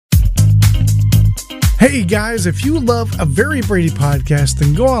Hey guys, if you love a Very Brady podcast,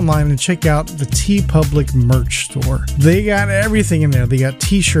 then go online and check out the TeePublic merch store. They got everything in there. They got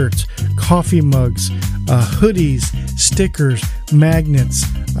t-shirts, coffee mugs, hoodies, stickers, magnets,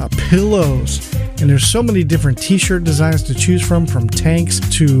 pillows, and there's so many different t-shirt designs to choose from tanks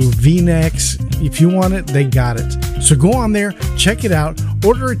to v-necks. If you want it, they got it. So go on there, check it out,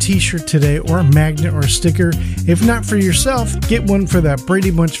 order a t-shirt today or a magnet or a sticker. If not for yourself, get one for that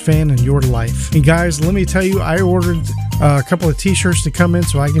Brady Bunch fan in your life. And guys, let me tell you, I ordered a couple of t-shirts to come in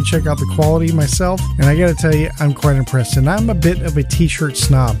so I can check out the quality myself, and I gotta tell you, I'm quite impressed. And I'm a bit of a t-shirt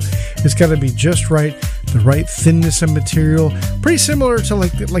snob. It's got to be just right, the right thinness of material, pretty similar to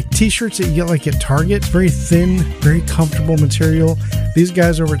like t-shirts that you get like at Target. Very thin, very comfortable material. These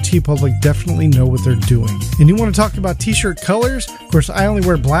guys over at TeePublic definitely know what they're doing. And you want to talk about t-shirt colors? Of course, I only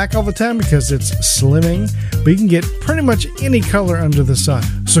wear black all the time because it's slimming, but you can get pretty much any color under the sun.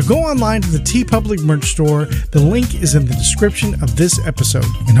 So go online to the TeePublic merch store. The link is in the description of this episode.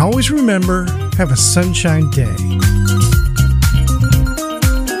 And always remember, have a sunshine day.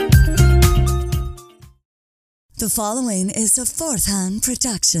 The following is a fourth-hand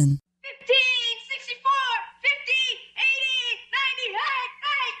production. 15, 64, 50, 80,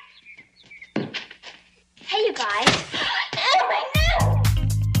 90, hey! Hey, you guys. Oh, my nose!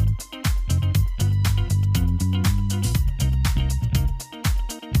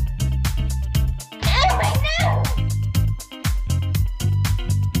 Oh, my nose!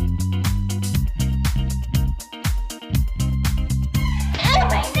 Oh,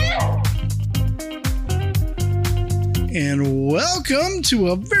 my nose! And welcome to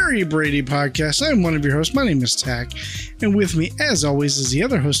a Very Brady podcast. I'm one of your hosts. My name is Tack. And with me, as always, is the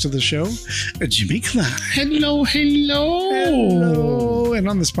other host of the show, Jimmy Klein. Hello. Hello. And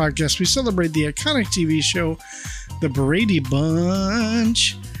on this podcast, we celebrate the iconic TV show, The Brady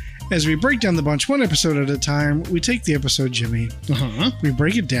Bunch. As we break down the bunch one episode at a time, we take the episode, Jimmy. We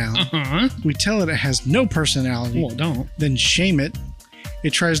break it down. We tell it has no personality. Well, don't. Then shame it.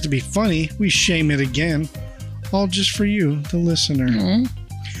 It tries to be funny. We shame it again. All just for you, the listener.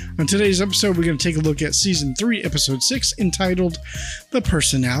 On today's episode, we're going to take a look at Season 3, Episode 6, entitled The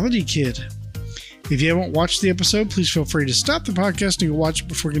Personality Kid. If you haven't watched the episode, please feel free to stop the podcast and go watch it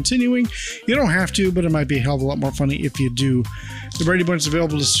before continuing. You don't have to, but it might be a hell of a lot more funny if you do. The Brady Bunch is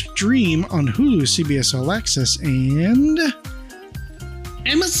available to stream on Hulu, CBS All Access, and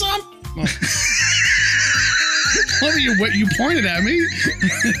Amazon? What you pointed at me?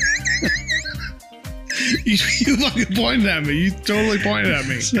 You fucking pointed at me. You totally pointed at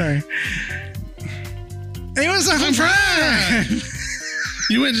me. Sorry. Amazon Prime!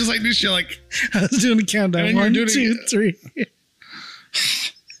 You went just like this. You're like, I was doing a countdown. 1, 2, 3.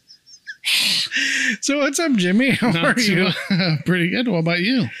 So what's up, Jimmy? How are you? Pretty good. What about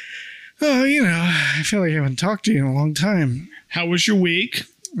you? Oh, I feel like I haven't talked to you in a long time. How was your week?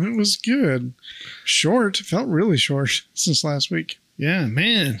 It was good. Short. Felt really short since last week. Yeah,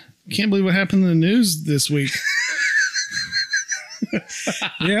 man. Can't believe what happened in the news this week.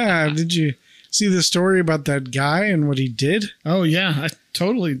 Yeah. Did you see the story about that guy and what he did? Oh, yeah. I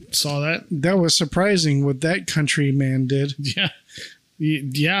totally saw that. That was surprising what that country man did. Yeah.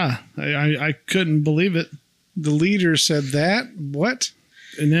 Yeah. I couldn't believe it. The leader said that. What?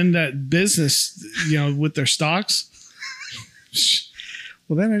 And then that business, with their stocks.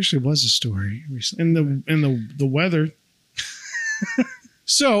 Well, that actually was a story recently. And the weather.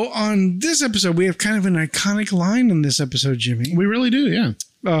 So on this episode, we have kind of an iconic line in this episode, Jimmy. We really do, yeah.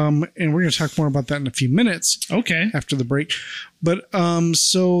 And we're going to talk more about that in a few minutes. Okay. After the break. But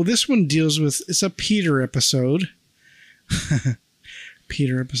so this one deals with, it's a Peter episode.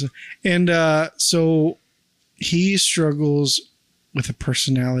 Peter episode. And so he struggles with a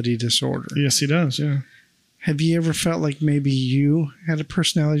personality disorder. Yes, he does, yeah. Have you ever felt like maybe you had a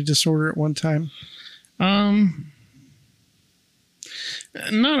personality disorder at one time?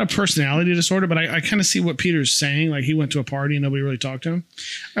 Not a personality disorder, but I kind of see what Peter's saying. Like he went to a party and nobody really talked to him.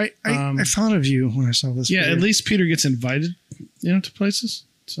 I thought of you when I saw this. Yeah, Peter. at least Peter gets invited, to places.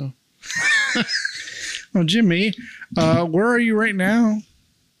 So, well, Jimmy, where are you right now?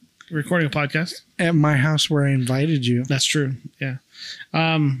 Recording a podcast at my house where I invited you. That's true. Yeah.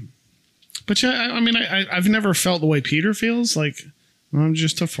 But yeah, I've never felt the way Peter feels. Like I'm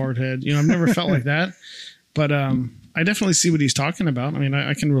just a fart head. I've never felt like that. But I definitely see what he's talking about.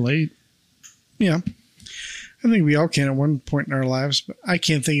 I can relate. Yeah. I think we all can at one point in our lives, but I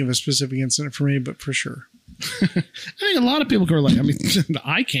can't think of a specific incident for me, but for sure. I think a lot of people can relate.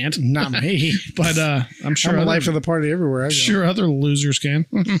 I can't. Not me. But I'm sure I'm the life of the party everywhere I go. Sure, other losers can.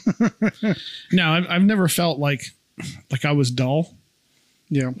 No, I've never felt like I was dull.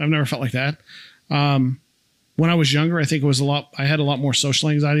 Yeah. I've never felt like that. When I was younger, I think I had a lot more social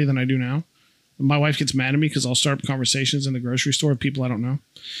anxiety than I do now. My wife gets mad at me because I'll start up conversations in the grocery store with people I don't know.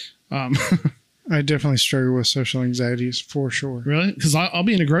 I definitely struggle with social anxieties for sure. Really? Because I'll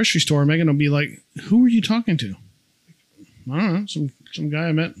be in a grocery store and Megan will be like, who are you talking to? I don't know. Some guy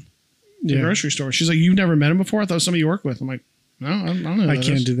I met in the grocery store. She's like, you've never met him before? I thought somebody you work with. I'm like, no, I don't know. I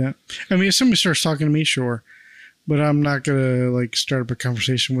can't do that. I mean, if somebody starts talking to me, sure. But I'm not going to like start up a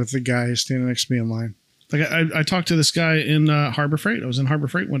conversation with the guy standing next to me in line. Like I talked to this guy in Harbor Freight. I was in Harbor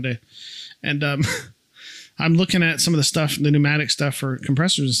Freight one day. And I'm looking at some of the stuff, the pneumatic stuff for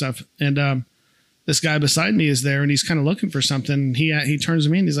compressors and stuff. And this guy beside me is there, and he's kind of looking for something. He turns to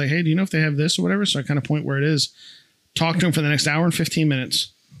me and he's like, hey, do you know if they have this or whatever? So I kind of point where it is. Talk to him for the next hour and 15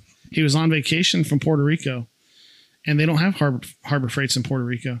 minutes. He was on vacation from Puerto Rico, and they don't have harbor freights in Puerto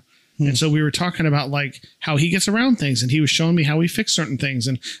Rico. And so we were talking about like how he gets around things, and he was showing me how we fix certain things,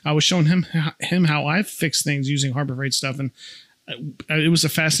 and I was showing him how I fix things using Harbor Freight stuff. And it was a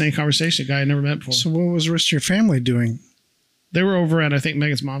fascinating conversation. A guy I never met before. So what was the rest of your family doing? They were over at, I think,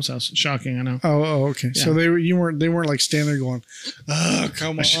 Megan's mom's house. Shocking, I know. Oh, okay. Yeah. So they weren't like standing there going, oh,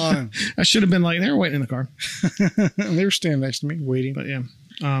 come on. I should have been like, they were waiting in the car. They were standing next to me waiting. But yeah.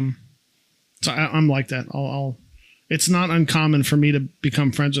 So I'm like that. It's not uncommon for me to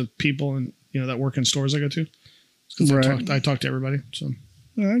become friends with people and that work in stores I go to. Because I talk to everybody. So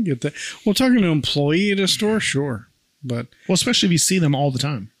I get that. Well, talking to an employee at a store, sure. But especially if you see them all the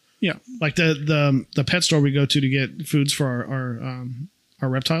time. Yeah, like the pet store we go to get foods for our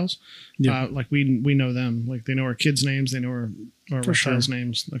reptiles. Yeah, like we know them. Like they know our kids' names, they know our reptiles'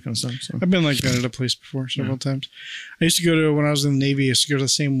 names, that kind of stuff. So I've been like that at a place before several times. I used to go to when I was in the Navy. I used to go to the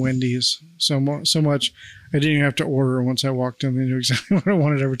same Wendy's so much I didn't even have to order. Once I walked in, they knew exactly what I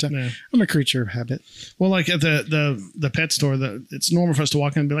wanted every time. Yeah. I'm a creature of habit. Well, like at the pet store, it's normal for us to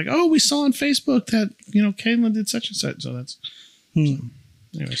walk in and be like, "Oh, we saw on Facebook that Caitlin did such and such." So that's. So,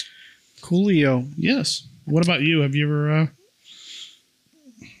 anyways, coolio. Yes. What about you? Have you ever?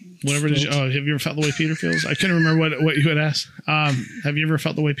 Have you ever felt the way Peter feels? I couldn't remember what you had asked. Have you ever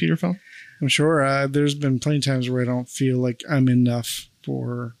felt the way Peter felt? I'm sure. There's been plenty of times where I don't feel like I'm enough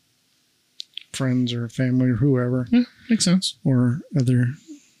for friends or family or whoever. Yeah, makes sense. Or other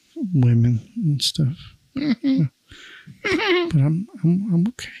women and stuff. Mm-hmm. Yeah. But I'm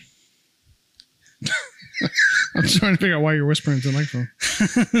okay. I'm trying to figure out why you're whispering to the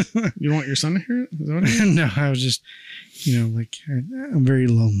microphone. You want your son to hear it? Is that what it is? No, I was just, like I'm very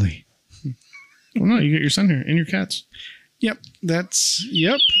lonely. Well, no, you get your son here and your cats. Yep.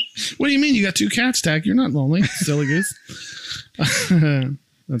 Yep. What do you mean? You got 2 cats, Tack? You're not lonely, silly goose.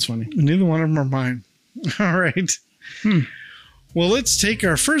 That's funny. Neither one of them are mine. All right. Well, let's take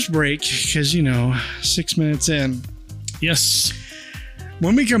our first break because, 6 minutes in. Yes.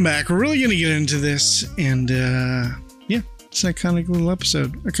 When we come back, we're really going to get into this. And, it's an iconic little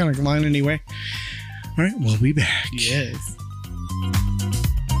episode. Iconic line anyway. All right. We'll be back. Yes.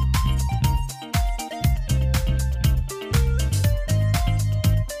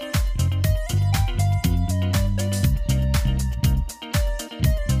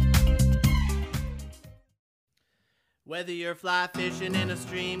 Whether you're fly fishing in a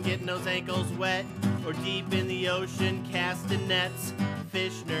stream, getting those ankles wet, or deep in the ocean casting nets,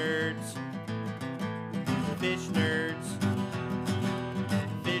 fish nerds, fish nerds,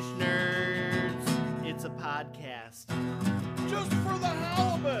 fish nerds, it's a podcast. Just for the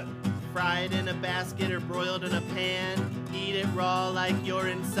halibut! Fry it in a basket or broiled in a pan, eat it raw like you're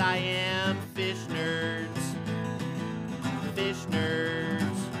in Siam, fish nerds, fish nerds,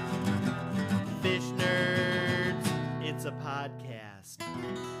 fish nerds. It's a podcast.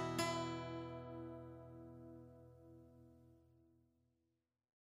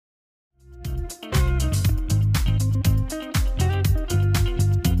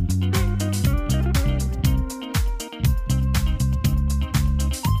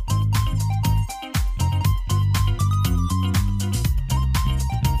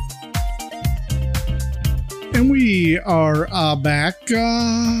 And we are back.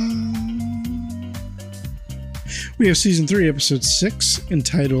 We have season 3, episode 6,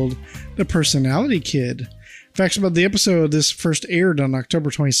 entitled The Personality Kid. Facts about the episode: this first aired on October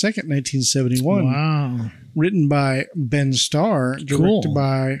 22nd, 1971. Wow. Written by Ben Starr, directed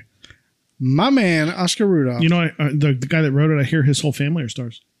by my man, Oscar Rudolph. The guy that wrote it, I hear his whole family are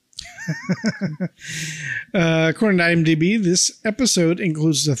stars. According to IMDb, this episode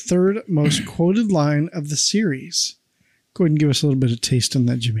includes the 3rd most quoted line of the series. Go ahead and give us a little bit of taste on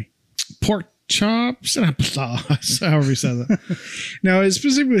that, Jimmy. Pork chops and applesauce. However you said that. Now, it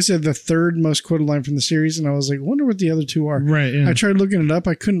specifically said the third most quoted line from the series, and I was like, wonder what the other two are. Right. Yeah. I tried looking it up.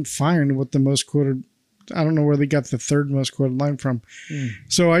 I couldn't find what the most quoted. I don't know where they got the third most quoted line from.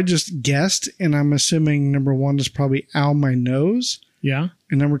 So I just guessed, and I'm assuming number one is probably "Ow, my nose." Yeah.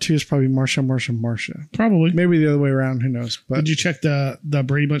 And number two is probably Marsha, Marsha, Marsha. Probably. Maybe the other way around. Who knows? But did you check the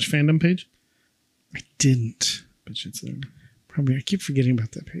Brady Bunch fandom page? I didn't. Bet you it's there. Probably. I keep forgetting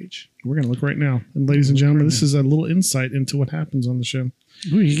about that page. We're going to look right now. And ladies and gentlemen, this is a little insight into what happens on the show.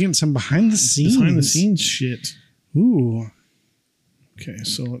 Ooh, you're getting some behind the scenes. Behind the scenes shit. Ooh. Okay,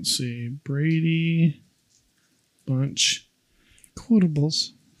 so let's see. Brady Bunch.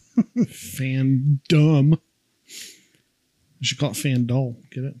 Quotables. Fandom. I should call it Fandull.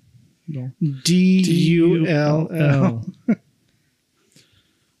 Get it? Dull. D-U-L-L.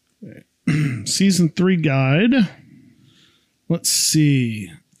 Season 3 guide. Let's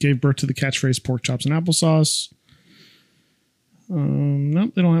see. Gave birth to the catchphrase pork chops and applesauce.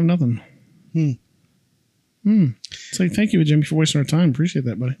 Nope, they don't have nothing. Say thank you, Jimmy, for wasting our time. Appreciate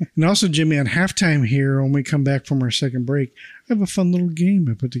that, buddy. And also, Jimmy, on halftime here, when we come back from our second break, I have a fun little game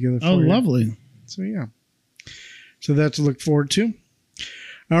I put together for you. Oh, lovely. So, yeah. So that's to look forward to.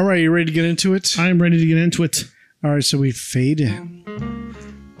 All right, you ready to get into it? I am ready to get into it. All right, so we fade in.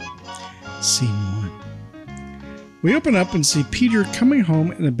 Scene 1. We open up and see Peter coming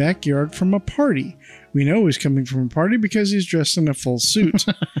home in the backyard from a party. We know he's coming from a party because he's dressed in a full suit.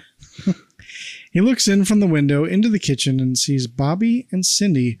 He looks in from the window into the kitchen and sees Bobby and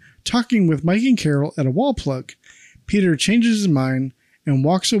Cindy talking with Mike and Carol at a wall plug. Peter changes his mind and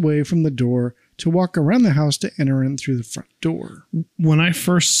walks away from the door to walk around the house to enter in through the front door. When I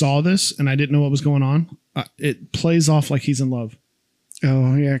first saw this and I didn't know what was going on, it plays off like he's in love.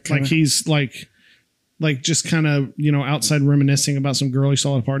 Oh, yeah. Like he's like just kind of, outside reminiscing about some girl he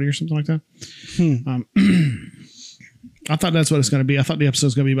saw at a party or something like that. I thought that's what it's going to be. I thought the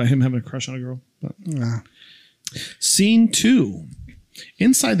episode's going to be about him having a crush on a girl. But. Scene 2.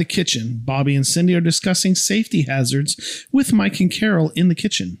 Inside the kitchen, Bobby and Cindy are discussing safety hazards with Mike and Carol in the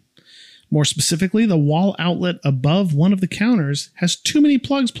kitchen. More specifically, the wall outlet above one of the counters has too many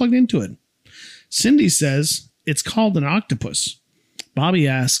plugs plugged into it. Cindy says it's called an octopus. Bobby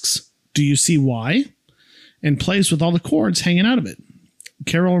asks, "Do you see why?" and plays with all the cords hanging out of it.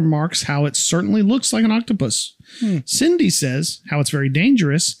 Carol remarks how it certainly looks like an octopus. Cindy says how it's very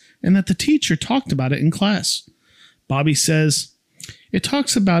dangerous and that the teacher talked about it in class. Bobby says it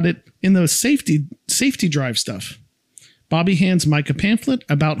talks about it in the safety drive stuff. Bobby hands Mike a pamphlet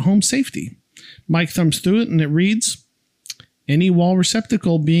about home safety. Mike thumbs through it and it reads, "Any wall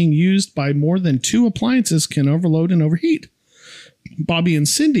receptacle being used by more than 2 appliances can overload and overheat." Bobby and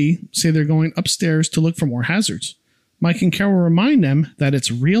Cindy say they're going upstairs to look for more hazards. Mike and Carol remind them that it's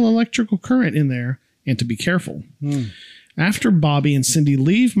real electrical current in there and to be careful. After Bobby and Cindy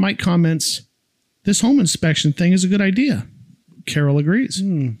leave, Mike comments, "This home inspection thing is a good idea." Carol agrees.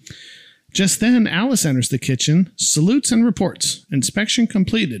 Just then, Alice enters the kitchen, salutes and reports, "Inspection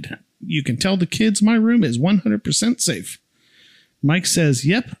completed. You can tell the kids my room is 100% safe." Mike says,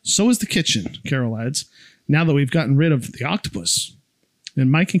 "Yep, so is the kitchen," Carol adds, "now that we've gotten rid of the octopus."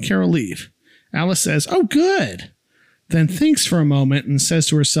 And Mike and Carol leave. Alice says, "Oh, good." Then thinks for a moment and says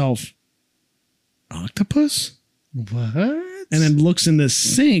to herself, "Octopus?" What? And then looks in the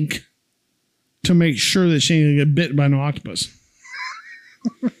sink to make sure that she ain't gonna get bit by no octopus.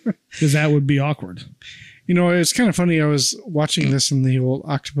 Because that would be awkward. It's kind of funny. I was watching this in the whole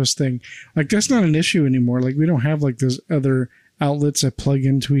octopus thing. Like, that's not an issue anymore. Like, we don't have like those other outlets that plug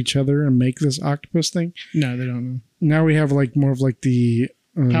into each other and make this octopus thing. No, they don't know. Now we have like more of like the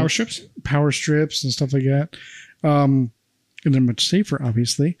Power strips and stuff like that. And they're much safer,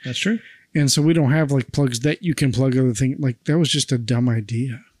 obviously. That's true. And so we don't have like plugs that you can plug other things. Like, that was just a dumb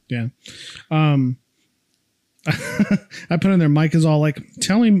idea. Yeah. I put in there, Mike is all like,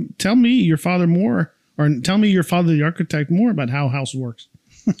 tell me your father more, or tell me your father, the architect, more about how house works.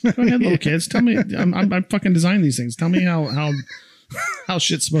 Go ahead, little kids. Tell me, I fucking designed these things. Tell me how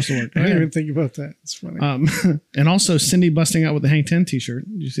shit's supposed to work. I didn't even think about that. It's funny. And also Cindy busting out with the Hank 10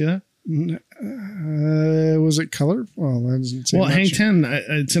 t-shirt. Did you see that? Was it colored? Well, that doesn't say much. Hank 10,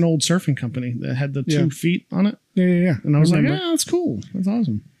 it's an old surfing company that had the 2 feet on it. Yeah. And I was like, yeah, that's cool. That's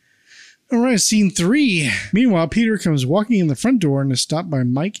awesome. All right, scene 3. Meanwhile, Peter comes walking in the front door and is stopped by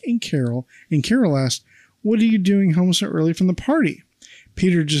Mike and Carol. And Carol asks, "What are you doing home so early from the party?"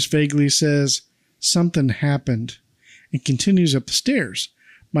 Peter just vaguely says, "Something happened," and continues up the stairs.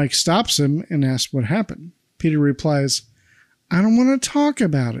 Mike stops him and asks what happened. Peter replies, "I don't want to talk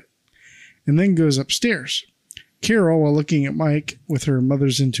about it," and then goes upstairs. Carol, while looking at Mike with her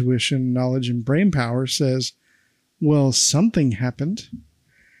mother's intuition, knowledge, and brain power, says, well, something happened.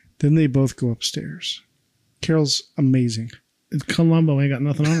 Then they both go upstairs. Carol's amazing. Columbo ain't got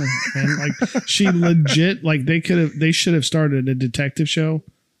nothing on her. And like she legit, like they should have started a detective show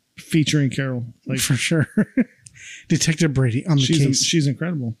featuring Carol. Like for sure. Detective Brady on the case. She's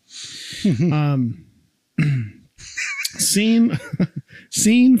incredible. Scene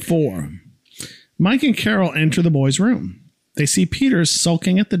 4. Mike and Carol enter the boys' room. They see Peter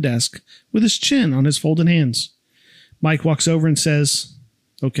sulking at the desk with his chin on his folded hands. Mike walks over and says,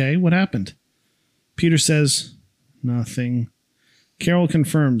 okay, what happened? Peter says, nothing. Carol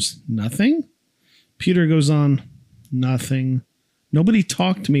confirms, nothing? Peter goes on, nothing. Nobody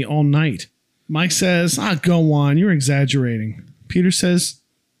talked to me all night. Mike says, go on, you're exaggerating. Peter says,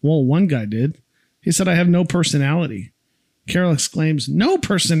 well, one guy did. He said I have no personality. Carol exclaims, no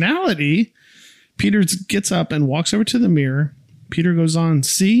personality? Peter gets up and walks over to the mirror. Peter goes on,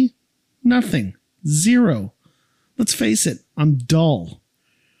 see? Nothing. Zero. Let's face it, I'm dull.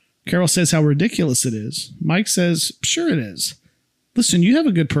 Carol says how ridiculous it is. Mike says, sure it is. Listen, you have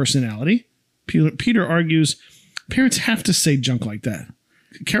a good personality. Peter argues, parents have to say junk like that.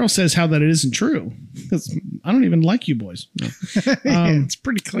 Carol says how that it isn't true. I don't even like you boys. No. It's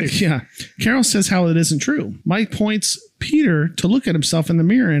pretty clear. Yeah. Carol says how it isn't true. Mike points Peter to look at himself in the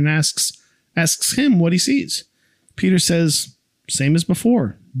mirror and asks him what he sees. Peter says, same as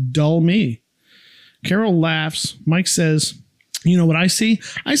before. Dull me. Carol laughs. Mike says, you know what I see?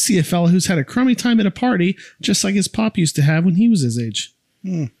 I see a fella who's had a crummy time at a party, just like his pop used to have when he was his age.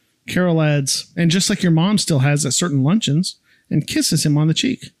 Carol adds, and just like your mom still has at certain luncheons, and kisses him on the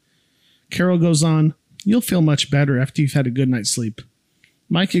cheek. Carol goes on, you'll feel much better after you've had a good night's sleep.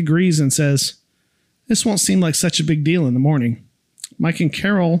 Mike agrees and says, this won't seem like such a big deal in the morning. Mike and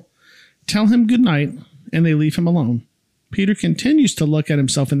Carol tell him good night, and they leave him alone. Peter continues to look at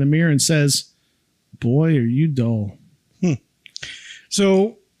himself in the mirror and says, boy, are you dull.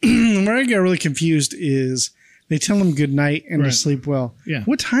 So where I got really confused is they tell him good night and to sleep well. Yeah.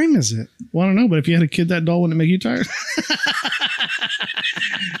 What time is it? Well, I don't know, but if you had a kid that dull, wouldn't it make you tired?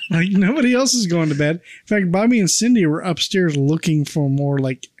 Like nobody else is going to bed. In fact, Bobby and Cindy were upstairs looking for more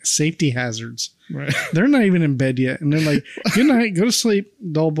like safety hazards. Right. They're not even in bed yet. And they're like, good night, go to sleep,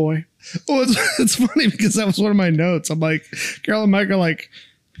 dull boy. Well, it's funny because that was one of my notes. I'm like, Carol and Mike are like,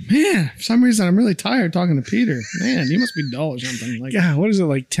 man, for some reason I'm really tired talking to Peter. Man, you must be dull or something. Like, yeah, what is it,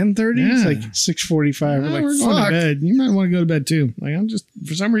 like 10:30? Yeah. It's like 6:45. We're like, we're going to bed. You might want to go to bed too. Like, I'm just,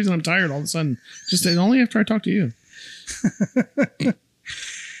 for some reason I'm tired all of a sudden. Just only after I talk to you.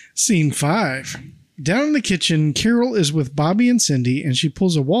 Scene 5. Down in the kitchen, Carol is with Bobby and Cindy, and she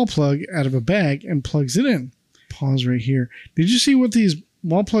pulls a wall plug out of a bag and plugs it in. Pause right here. Did you see what these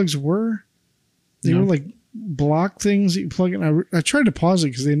wall plugs were? They were like block things that you plug in. I tried to pause it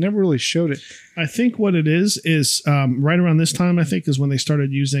because they never really showed it. I think what it is right around this time, I think, is when they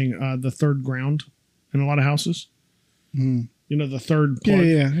started using the third ground in a lot of houses. You know, the third plug.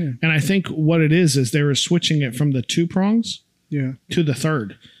 Yeah. And I think what it is they were switching it from the 2 prongs to the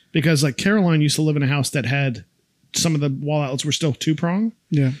third. Because like Caroline used to live in a house that had some of the wall outlets were still 2-prong.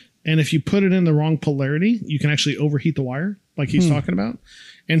 Yeah. And if you put it in the wrong polarity, you can actually overheat the wire like he's talking about.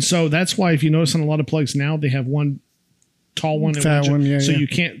 And so that's why if you notice on a lot of plugs now, they have one tall one. Fat one, so you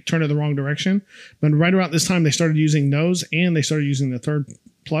can't turn it the wrong direction. But right around this time, they started using those and they started using the third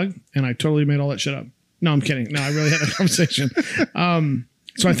plug. And I totally made all that shit up. No, I'm kidding. No, I really had a conversation.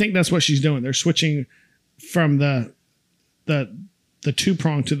 So I think that's what she's doing. They're switching from the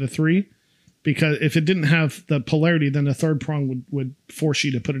 2-prong to the 3, because if it didn't have the polarity, then the third prong would force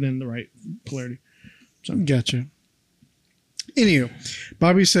you to put it in the right polarity. So gotcha. Anywho,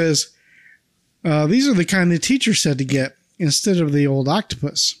 Bobby says, these are the kind the teacher said to get instead of the old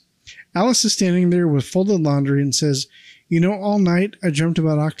octopus. Alice is standing there with folded laundry and says, you know, all night I dreamt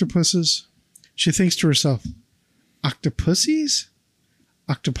about octopuses. She thinks to herself, octopussies?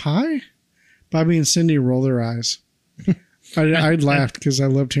 Octopi? Bobby and Cindy roll their eyes. I laughed because I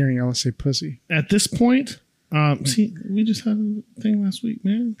loved hearing Alice say pussy. At this point, see, we just had a thing last week,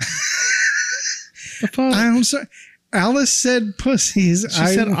 man. I'm sorry. Alice said pussies. She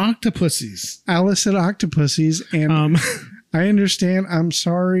said octopussies. Alice said octopussies, and I understand. I'm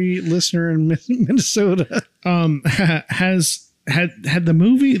sorry, listener in Minnesota. Had the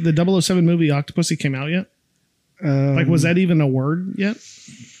movie, the 007 movie Octopussy came out yet? Like, was that even a word yet?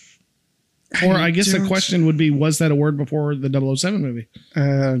 Or I guess the question would be, was that a word before the 007 movie?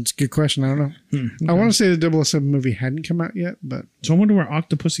 It's a good question. I don't know. Okay. I want to say the 007 movie hadn't come out yet, but... So I wonder where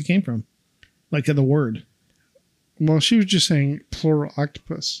Octopussy came from. Like the word. Well, she was just saying plural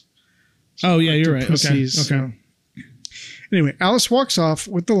octopus. So oh, yeah, you're right. Okay. So Anyway, Alice walks off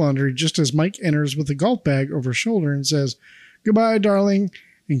with the laundry just as Mike enters with a golf bag over his shoulder and says, "Goodbye, darling,"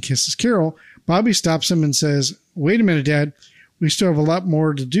 and kisses Carol. Bobby stops him and says, "Wait a minute, Dad. We still have a lot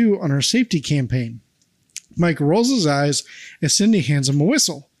more to do on our safety campaign." Mike rolls his eyes as Cindy hands him a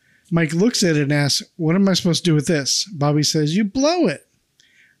whistle. Mike looks at it and asks, "What am I supposed to do with this?" Bobby says, "You blow it."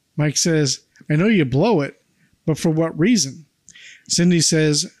 Mike says, "I know you blow it, but for what reason?" Cindy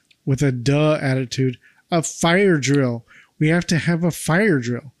says, with a duh attitude, "A fire drill. We have to have a fire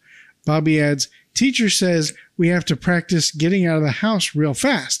drill." Bobby adds, "Teacher says we have to practice getting out of the house real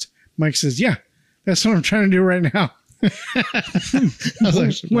fast." Mike says, "Yeah, that's what I'm trying to do right now."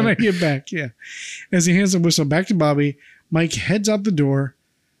 When I get back, yeah. As he hands the whistle back to Bobby, Mike heads out the door.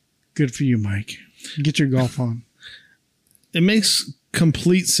 Good for you, Mike. Get your golf on. It makes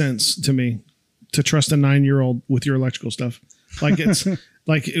complete sense to me to trust a 9-year-old with your electrical stuff. Like it's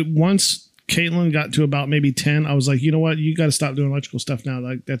once Caitlin got to about maybe 10, I was like, you know what? You got to stop doing electrical stuff now.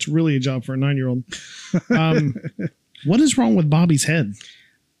 Like that's really a job for a 9-year-old. What is wrong with Bobby's head?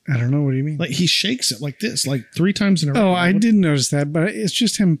 I don't know. What do you mean? Like he shakes it like this, like 3 times in a row. Oh, I didn't notice that, but it's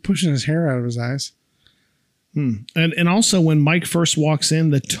just him pushing his hair out of his eyes. And also when Mike first walks in,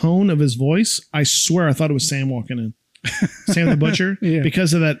 the tone of his voice, I swear I thought it was Sam walking in. Sam the Butcher. Yeah.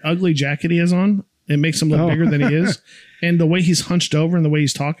 Because of that ugly jacket he has on. It makes him look bigger than he is. And the way he's hunched over and the way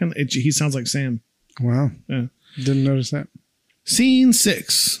he's talking, he sounds like Sam. Wow. Yeah. Didn't notice that. Scene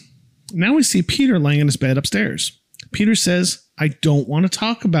 6. Now we see Peter laying in his bed upstairs. Peter says, "I don't want to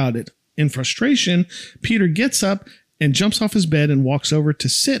talk about it." In frustration, Peter gets up and jumps off his bed and walks over to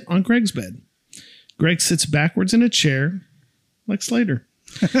sit on Greg's bed. Greg sits backwards in a chair, like Slater,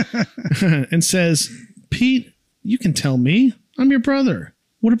 and says, "Pete, you can tell me. I'm your brother.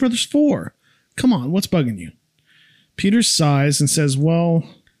 What are brothers for? Come on, what's bugging you?" Peter sighs and says, "Well,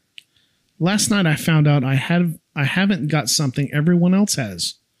 last night I found out I haven't got something everyone else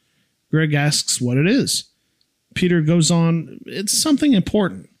has." Greg asks what it is. Peter goes on, "It's something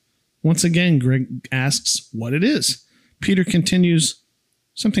important." Once again, Greg asks what it is. Peter continues,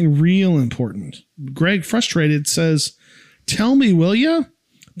 "Something real important." Greg, frustrated, says, "Tell me, will ya?"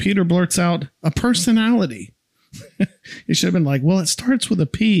 Peter blurts out, "A personality." He should have been like, "Well, it starts with a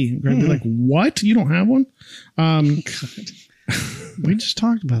P." Greg would be like, "What? You don't have one?" We just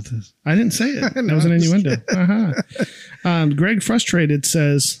talked about this. I didn't say it. That was an innuendo. Greg, frustrated,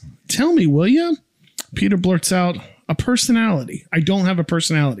 says, "Tell me, will ya?" Peter blurts out, "A personality. I don't have a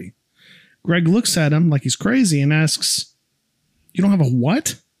personality." Greg looks at him like he's crazy and asks, "You don't have a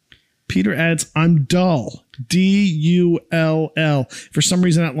what?" Peter adds, "I'm dull. D-U-L-L. For some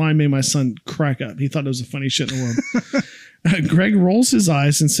reason, that line made my son crack up. He thought it was the funniest shit in the world. Greg rolls his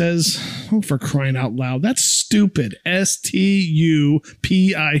eyes and says, "Oh, for crying out loud, that's stupid. S-T-U-P-I-D.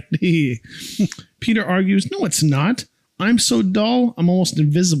 Peter argues, "No, it's not. I'm so dull, I'm almost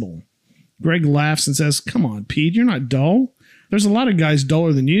invisible." Greg laughs and says, "Come on, Pete, you're not dull. There's a lot of guys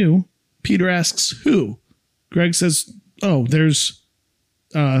duller than you." Peter asks, "Who?" Greg says, "Oh, there's,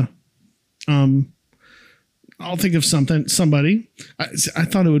 I'll think of somebody." I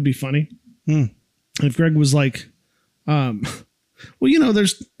thought it would be funny if Greg was like, well, you know,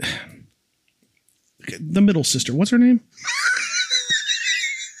 there's the middle sister. What's her name?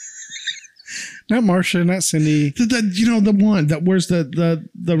 Not Marcia, not Cindy. The one that wears the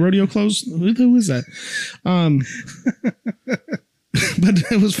rodeo clothes. Who is that?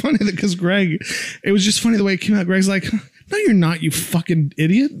 But it was funny because Greg, it was just funny the way it came out. Greg's like, "No, you're not, you fucking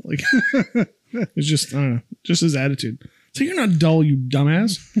idiot." Like, it's just, I don't know, just his attitude. So you're not dull, you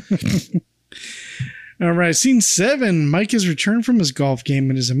dumbass. All right. Scene 7. Mike has returned from his golf game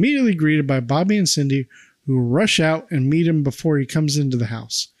and is immediately greeted by Bobby and Cindy, who rush out and meet him before he comes into the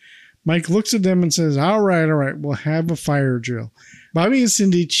house. Mike looks at them and says, all right, we'll have a fire drill." Bobby and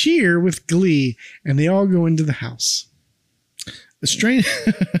Cindy cheer with glee, and they all go into the house. It's strange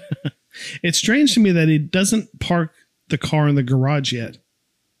to me that he doesn't park the car in the garage yet.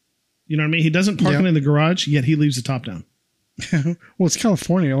 You know what I mean? He doesn't park it in the garage, yet he leaves the top down. Well, it's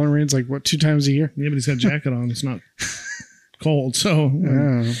California. It only rains like, 2 times a year? Yeah, but he's got a jacket on. It's not cold. So,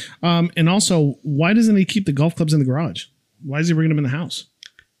 and also, why doesn't he keep the golf clubs in the garage? Why is he bringing them in the house?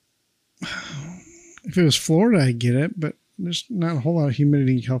 If it was Florida, I get it, but there's not a whole lot of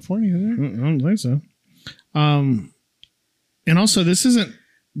humidity in California, is there? I don't think so. And also, this isn't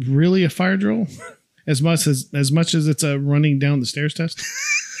really a fire drill as much as it's a running down the stairs test.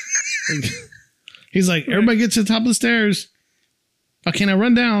 He's like, "Everybody get to the top of the stairs. Okay, now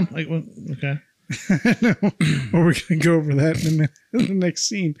run down." Like, well, okay. Well, we're going to go over that in the next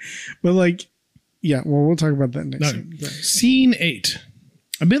scene. But we'll talk about that next scene. Scene 8.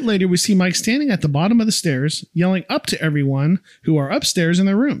 A bit later, we see Mike standing at the bottom of the stairs, yelling up to everyone who are upstairs in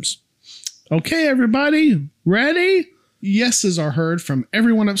their rooms. Okay, everybody, ready? Yeses are heard from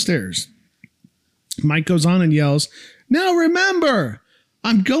everyone upstairs. Mike goes on and yells, now remember,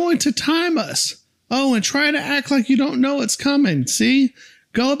 I'm going to time us. Oh, and try to act like you don't know it's coming. See?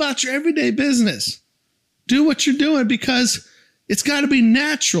 Go about your everyday business. Do what you're doing because it's got to be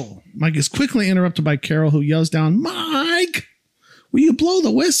natural. Mike is quickly interrupted by Carol, who yells down, Mike! Will you blow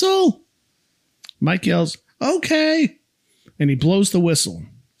the whistle? Mike yells, okay. And he blows the whistle.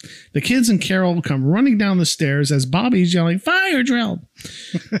 The kids and Carol come running down the stairs as Bobby's yelling, fire drill.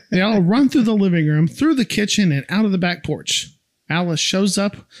 They all run through the living room, through the kitchen, and out of the back porch. Alice shows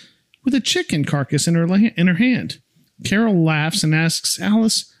up with a chicken carcass in her hand. Carol laughs and asks,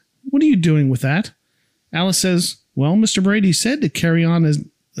 Alice, what are you doing with that? Alice says, well, Mr. Brady said to carry on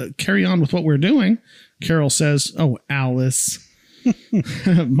with what we're doing. Carol says, oh, Alice.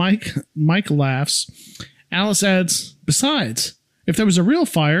 Mike laughs. Alice adds, besides, if there was a real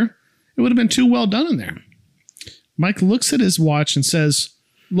fire, it would have been too well done in there. Mike looks at his watch and says,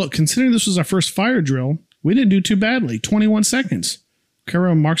 look, considering this was our first fire drill, we didn't do too badly. 21 seconds.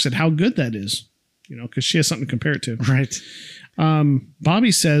 Carol marks at how good that is, because she has something to compare it to. Right.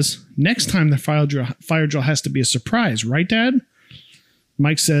 Bobby says, next time the fire drill has to be a surprise, right, Dad?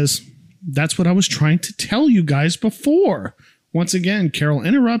 Mike says, that's what I was trying to tell you guys before. Once again, Carol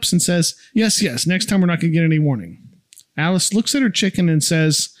interrupts and says, yes, next time we're not going to get any warning. Alice looks at her chicken and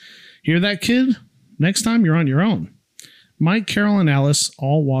says, hear that, kid? Next time you're on your own. Mike, Carol, and Alice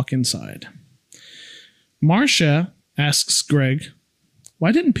all walk inside. Marcia asks Greg,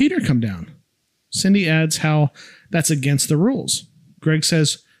 why didn't Peter come down? Cindy adds how that's against the rules. Greg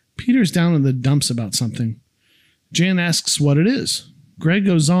says, Peter's down in the dumps about something. Jan asks what it is. Greg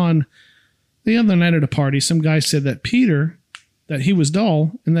goes on, the other night at a party, some guy said that he was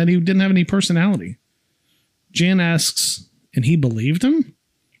dull and that he didn't have any personality. Jan asks, and he believed him?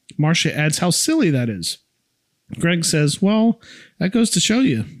 Marcia adds how silly that is. Greg says, well, that goes to show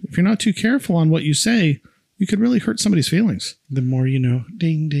you, if you're not too careful on what you say, you could really hurt somebody's feelings. The more you know.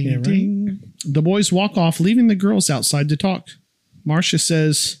 Ding, ding, yeah, right? ding. The boys walk off, leaving the girls outside to talk. Marcia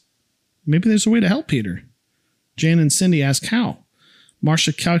says, maybe there's a way to help Peter. Jan and Cindy ask how.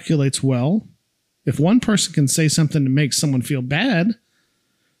 Marcia calculates, well, if one person can say something to make someone feel bad,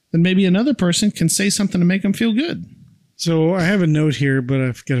 then maybe another person can say something to make them feel good. So I have a note here, but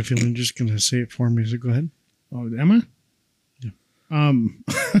I've got a feeling you're just going to say it for me. So go ahead. Oh, am I? Yeah.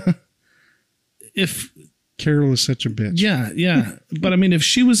 If Carol is such a bitch. Yeah. But I mean, if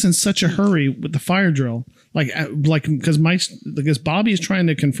she was in such a hurry with the fire drill, because Bobby is trying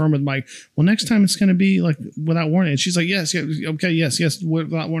to confirm with Mike, well, next time it's going to be like without warning. And she's like, yes,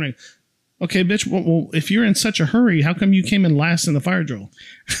 without warning. Okay, bitch. Well, if you're in such a hurry, how come you came in last in the fire drill?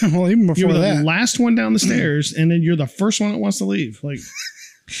 Well, even before you're that, the last one down the stairs, and then you're the first one that wants to leave. Like,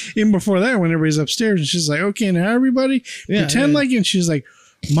 even before that, when everybody's upstairs, and she's like, "Okay, now everybody pretend like," and she's like,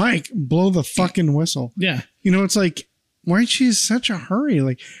 "Mike, blow the fucking whistle." Yeah, it's like, why is she in such a hurry?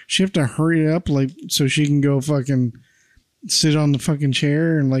 Like, she have to hurry up, like, so she can go fucking sit on the fucking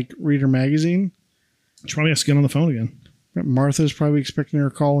chair and like read her magazine. She probably has to get on the phone again. Martha's probably expecting her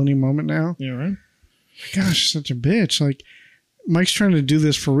call any moment now. Yeah, right. Gosh, such a bitch. Like, Mike's trying to do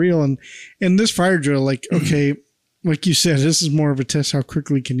this for real. And this fire drill, like, okay, like you said, this is more of a test. How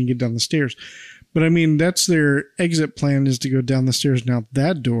quickly can you get down the stairs? But I mean, that's their exit plan, is to go down the stairs and out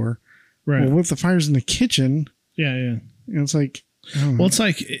that door. Right. Well, what if the fire's in the kitchen? Yeah. And it's like, well, it's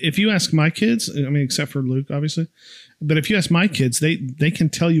like, if you ask my kids, I mean, except for Luke, obviously, but if you ask my kids, they can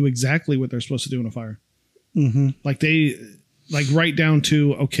tell you exactly what they're supposed to do in a fire. Mm-hmm. Like right down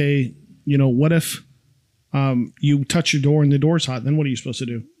to, okay, what if you touch your door and the door's hot? Then what are you supposed to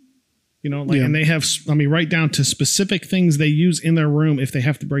do? And they have, right down to specific things they use in their room if they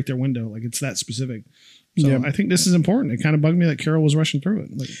have to break their window. Like, it's that specific. So I think this is important. It kind of bugged me that Carol was rushing through it.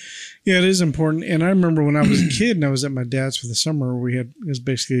 Like, yeah, it is important. And I remember when I was a kid and I was at my dad's for the summer, I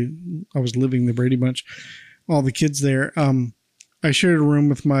was living the Brady Bunch, all the kids there. I shared a room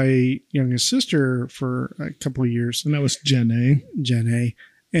with my youngest sister for a couple of years. And that was Jen A.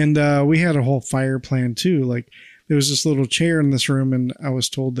 And we had a whole fire plan too. Like, there was this little chair in this room, and I was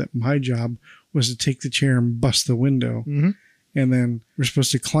told that my job was to take the chair and bust the window. Mm-hmm. And then we're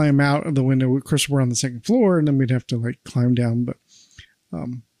supposed to climb out of the window. Of course, we're on the second floor, and then we'd have to like climb down. But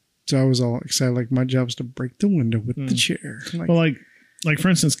so I was all excited. Like, my job is to break the window with the chair. Like for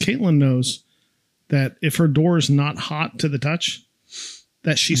instance, Caitlin knows that if her door is not hot to the touch,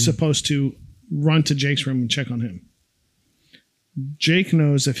 that she's supposed to run to Jake's room and check on him. Jake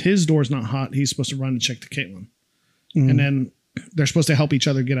knows if his door's not hot, he's supposed to run and check to Caitlin. Mm-hmm. And then they're supposed to help each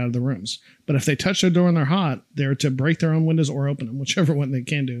other get out of the rooms. But if they touch their door and they're hot, they're to break their own windows or open them, whichever one they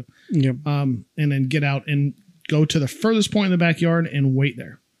can do. Yep. And then get out and go to the furthest point in the backyard and wait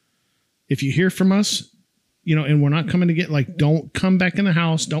there. If you hear from us, and we're not coming to get, don't come back in the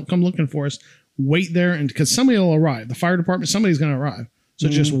house. Don't come looking for us. Wait there, and because somebody will arrive. The fire department, somebody's going to arrive. So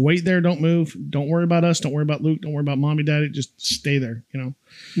just wait there. Don't move. Don't worry about us. Don't worry about Luke. Don't worry about mommy, daddy. Just stay there,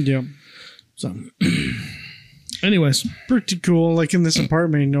 Yeah. So, anyways. Pretty cool. Like in this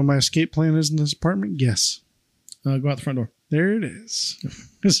apartment, my escape plan is in this apartment? Yes. Go out the front door. There it is.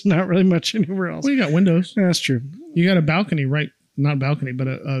 There's not really much anywhere else. Well, you got windows. That's true. You got a balcony not a balcony, but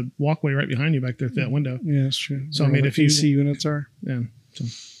a walkway right behind you back there through that window. Yeah, that's true. So, if you AC units are.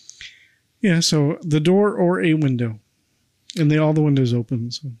 Yeah. So the door or a window. And all the windows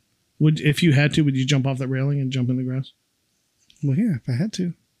open. So if you had to, would you jump off that railing and jump in the grass? Well, yeah, if I had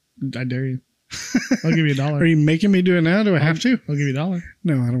to. I dare you. I'll give you $1. Are you making me do it now? Do I have to? I'll give you $1.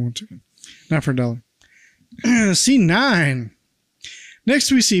 No, I don't want to. Not for $1. Scene 9. Next,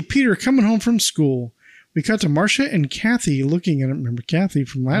 we see Peter coming home from school. We cut to Marcia and Kathy looking at him. Remember Kathy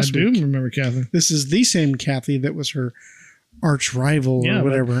from last week? I do remember Kathy. This is the same Kathy that was her arch rival or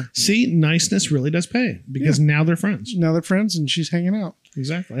whatever. See, niceness really does pay because now they're friends. Now they're friends and she's hanging out.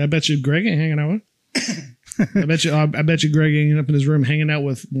 Exactly. I bet you Greg ain't hanging out with. I bet you Greg ain't up in his room hanging out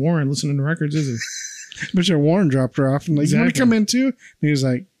with Warren listening to records, is he? But Warren dropped her off and you want to come in too? And he was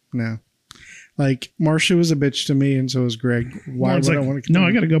like, no. Marcia was a bitch to me, and so was Greg. Why would I want to? No,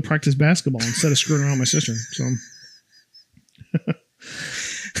 I got to go practice basketball instead of screwing around with my sister. So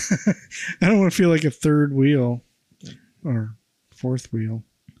I don't want to feel like a third wheel or fourth wheel.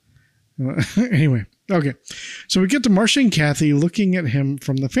 Anyway, okay. So we get to Marcia and Kathy looking at him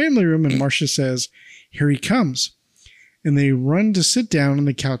from the family room, and Marcia says, "Here he comes," and they run to sit down on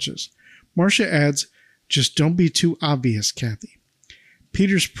the couches. Marcia adds, "Just don't be too obvious, Kathy."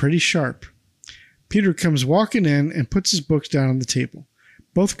 Peter's pretty sharp. Peter comes walking in and puts his books down on the table.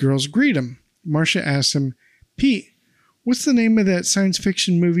 Both girls greet him. Marcia asks him, "Pete, what's the name of that science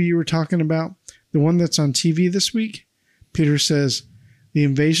fiction movie you were talking about? The one that's on TV this week?" Peter says, "The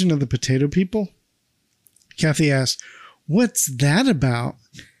Invasion of the Potato People." Kathy asks, "What's that about?"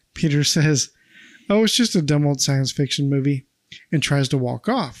 Peter says, "Oh, it's just a dumb old science fiction movie," and tries to walk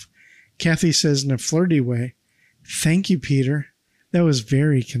off. Kathy says in a flirty way, "Thank you, Peter. That was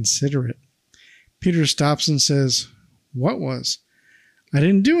very considerate." Peter stops and says, "What was?" "I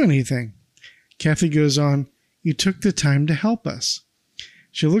didn't do anything." Kathy goes on, "You took the time to help us."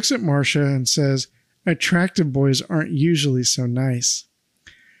 She looks at Marcia and says, "Attractive boys aren't usually so nice."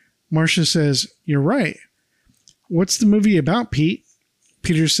 Marcia says, "You're right. What's the movie about, Pete?"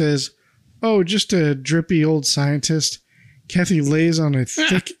 Peter says, "Oh, just a drippy old scientist." Kathy lays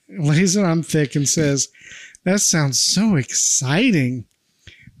it on thick and says, "That sounds so exciting."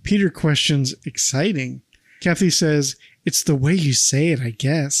 Peter questions, "Exciting?" Kathy says, "It's the way you say it, I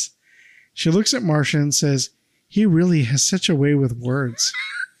guess." She looks at Marcia and says, "He really has such a way with words."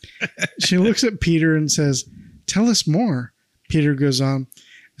 She looks at Peter and says, "Tell us more." Peter goes on,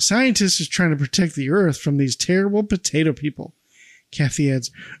 "A scientist is trying to protect the earth from these terrible potato people." Kathy adds,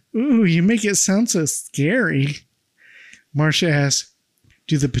 "Ooh, you make it sound so scary." Marcia asks,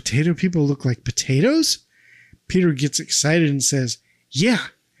 "Do the potato people look like potatoes?" Peter gets excited and says, "Yeah,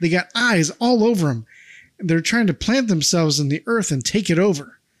 they got eyes all over them. They're trying to plant themselves in the earth and take it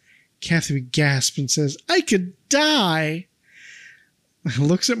over." Kathy gasps and says, "I could die."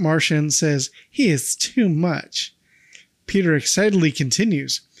 Looks at Marcia and says, "He is too much." Peter excitedly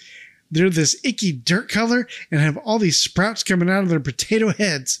continues, "They're this icky dirt color and have all these sprouts coming out of their potato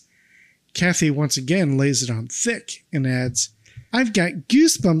heads." Kathy once again lays it on thick and adds, "I've got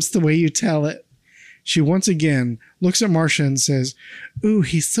goosebumps the way you tell it." She once again looks at Marcia and says, "Ooh,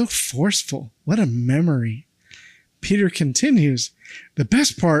 he's so forceful. What a memory." Peter continues, "The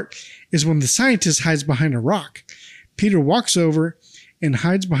best part is when the scientist hides behind a rock." Peter walks over and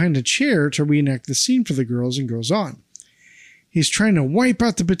hides behind a chair to reenact the scene for the girls and goes on. He's trying to wipe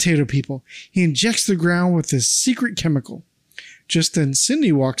out the potato people. He injects the ground with this secret chemical. Just then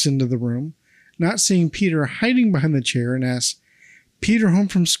Cindy walks into the room, not seeing Peter hiding behind the chair, and asks, "Peter home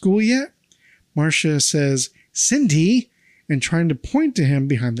from school yet?" Marcia says, "Cindy," and trying to point to him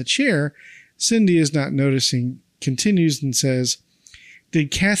behind the chair. Cindy is not noticing, continues and says, "Did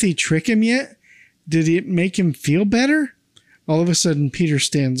Kathy trick him yet? Did it make him feel better?" All of a sudden, Peter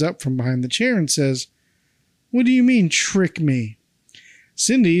stands up from behind the chair and says, "What do you mean, trick me?"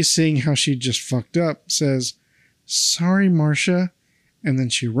 Cindy, seeing how she just fucked up, says, "Sorry, Marcia," and then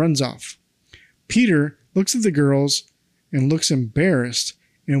she runs off. Peter looks at the girls and looks embarrassed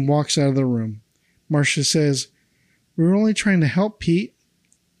and walks out of the room. Marcia says, We were only trying to help, Pete.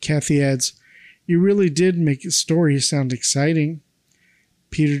 Kathy adds, you really did make the story sound exciting.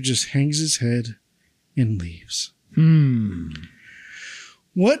 Peter just hangs his head and leaves.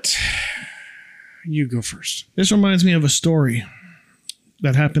 What? You go first. This reminds me of a story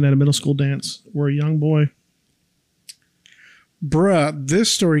that happened at a middle school dance where a young boy... Bruh,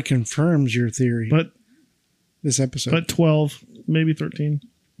 this story confirms your theory. But this episode. But 12, maybe 13.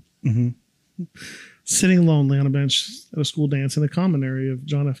 Mm-hmm. Sitting lonely on a bench at a school dance in the common area of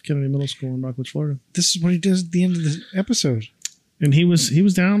John F. Kennedy Middle School in Rockledge, Florida. This is what he does at the end of the episode. And he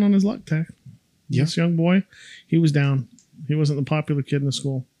was down on his luck, Tech. Yeah. This young boy, he was down. He wasn't the popular kid in the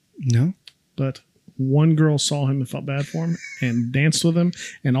school. No. But one girl saw him and felt bad for him and danced with him.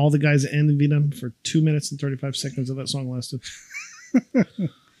 And all the guys envied him for 2 minutes and 35 seconds that song lasted. That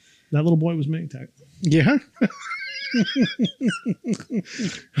little boy was me, Tech. Yeah.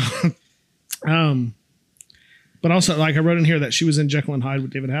 But also, like, I wrote in here that she was in Jekyll and Hyde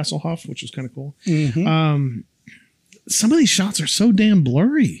with David Hasselhoff, which was kind of cool. Mm-hmm. Some of these shots are so damn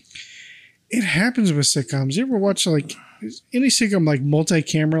blurry. It happens with sitcoms. You ever watch like any sitcom, like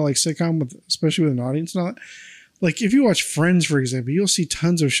multi-camera, like sitcom, with especially with an audience and all that? Like if you watch Friends, for example, you'll see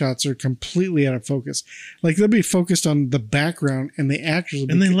tons of shots that are completely out of focus. Like they'll be focused on the background and the actors.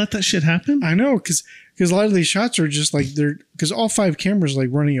 And they let that shit happen? I know, because a lot of these shots are just like because all 5 cameras are like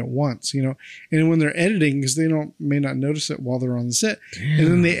running at once, you know. And when they're editing, because they may not notice it while they're on the set, and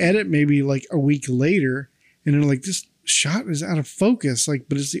then they edit maybe like a week later, and they're like, this shot is out of focus, like,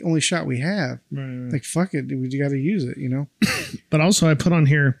 but it's the only shot we have. Right. Like, fuck it, we got to use it, you know. But also, I put on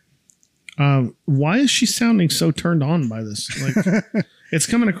here, why is she sounding so turned on by this? Like, it's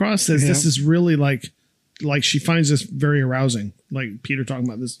coming across as this is really like she finds this very arousing. Like Peter talking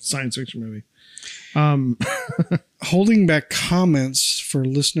about this science fiction movie. Holding back comments for a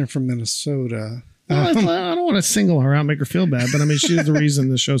listener from Minnesota. Well, I don't want to single her out, make her feel bad, but I mean, she's the reason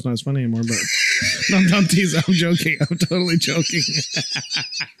this show's not as funny anymore. But no, I'm teasing. I'm joking. I'm totally joking.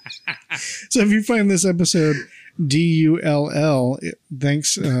 So if you find this episode DULL,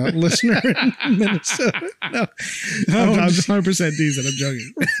 thanks, listener in Minnesota. No, I'm 100% teasing. I'm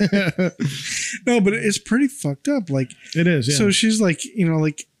joking. No, but it's pretty fucked up. Like it is. Yeah. So she's like, you know,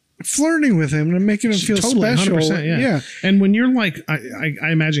 like flirting with him and making him feel totally, special. 100%, yeah. And when you're like, I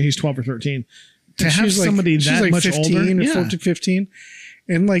imagine he's 12 or 13. To have she's somebody like, that she's like much 15 older, or 14, 15,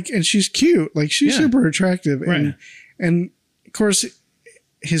 and she's cute, like she's super attractive, and of course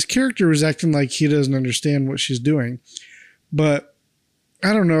his character was acting like he doesn't understand what she's doing, but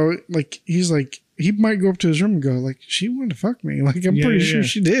I don't know, like he's like he might go up to his room and go like, she wanted to fuck me, like I'm pretty sure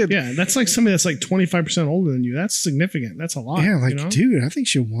she did. Yeah, that's like somebody that's like 25% older than you. That's significant. That's a lot. Yeah, like, you know? dude, I think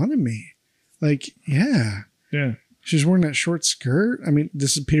she wanted me. Like, yeah. She's wearing that short skirt. I mean,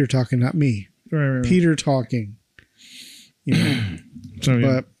 this is Peter talking, not me. Right. Peter talking, you know.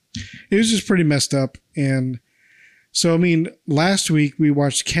 But it was just pretty messed up. And so, I mean, last week we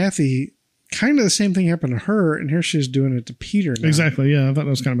watched Kathy, kind of the same thing happened to her, and here she's doing it to Peter now. Exactly. Yeah, I thought that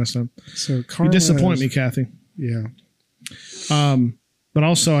was kind of messed up. So you disappoint me, Kathy. Yeah. But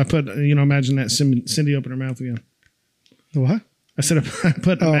also I put, imagine that Cindy opened her mouth again. The what? I said,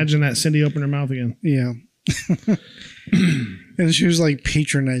 imagine that Cindy opened her mouth again. Yeah. And she was like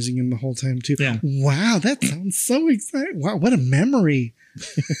patronizing him the whole time too. Yeah. Wow, that sounds so exciting. Wow, what a memory.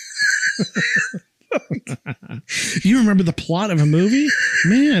 You remember the plot of a movie?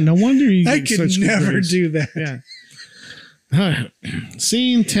 Man, no wonder you I could never do that. Yeah.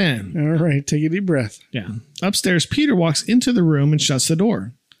 Scene 10. All right, take a deep breath. Yeah. Upstairs, Peter walks into the room and shuts the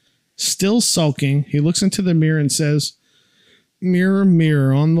door. Still sulking, he looks into the mirror and says, "Mirror,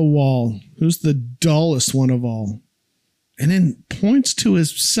 mirror on the wall, who's the dullest one of all?" And then points to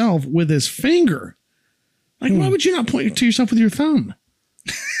himself with his finger. Like, why would you not point to yourself with your thumb?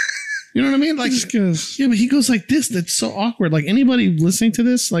 You know what I mean? Like, yeah, but he goes like this. That's so awkward. Like, anybody listening to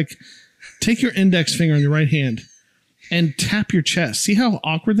this, like, take your index finger on your right hand and tap your chest. See how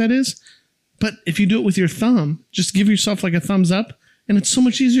awkward that is? But if you do it with your thumb, just give yourself like a thumbs up, and it's so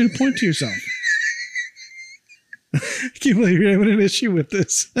much easier to point to yourself. I can't believe you're having an issue with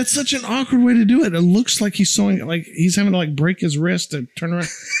this. That's such an awkward way to do it. It looks like he's sewing, like he's having to like break his wrist to turn around.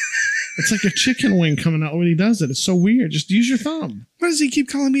 It's like a chicken wing coming out when he does it. It's so weird. Just use your thumb. Why does he keep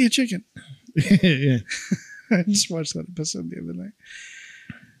calling me a chicken? Yeah. I just watched that episode the other night.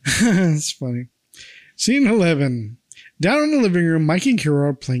 It's funny. Scene 11. Down in the living room, Mike and Carol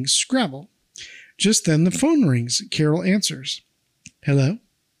are playing Scrabble. Just then the phone rings. Carol answers. Hello?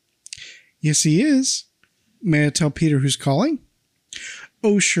 Yes, he is. May I tell Peter who's calling?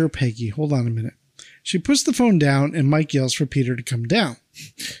 Oh, sure, Peggy. Hold on a minute. She puts the phone down and Mike yells for Peter to come down.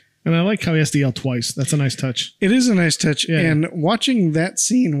 And I like how he has to yell twice. That's a nice touch. It is a nice touch. Yeah. And watching that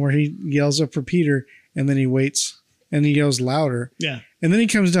scene where he yells up for Peter and then he waits and he yells louder. Yeah. And then he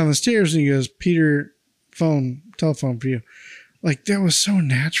comes down the stairs and he goes, Peter, telephone for you. Like, that was so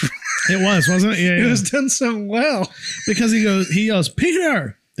natural. It was, wasn't it? Yeah, It was done so well. Because he yells,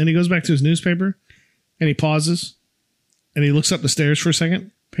 Peter! And he goes back to his newspaper and he pauses and he looks up the stairs for a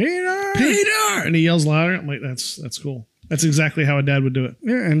second. Peter! And he yells louder. I'm like, that's cool. That's exactly how a dad would do it.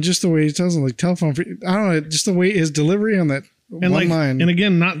 Yeah, and just the way he tells him, like, telephone for you. I don't know, just the way his delivery on that And one line. And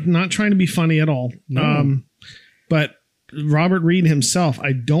again, not trying to be funny at all. No. But Robert Reed himself,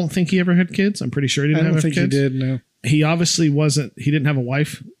 I don't think he ever had kids. I'm pretty sure he didn't have kids. I don't think he did, no. He obviously he didn't have a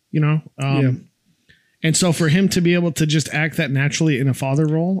wife, Yeah. And so for him to be able to just act that naturally in a father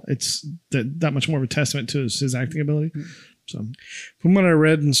role, it's that much more of a testament to his acting ability. So From what I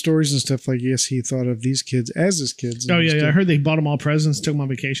read in stories and stuff, like, yes, he thought of these kids as his kids. Oh, yeah. I heard they bought them all presents, took them on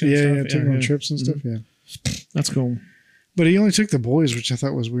vacation. Yeah, and yeah, stuff. took them on trips and stuff, Mm-hmm. yeah. That's cool. But he only took the boys, which I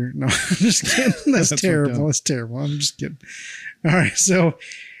thought was weird. No, I'm just kidding. That's terrible. That's terrible. I'm just kidding. All right. So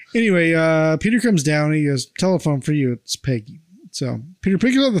anyway, Peter comes down. He goes, telephone for you. It's Peggy. So Peter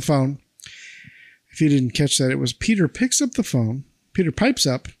picks up the phone. If you didn't catch that, it was Peter picks up the phone. Peter pipes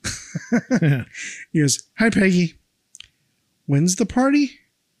up. He goes, hi, Peggy. When's the party?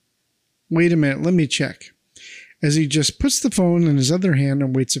 Wait a minute. Let me check. As he just puts the phone in his other hand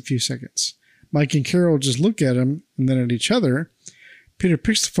and waits a few seconds. Mike and Carol just look at him and then at each other. Peter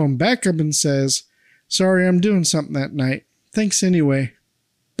picks the phone back up and says, sorry, I'm doing something that night. Thanks anyway.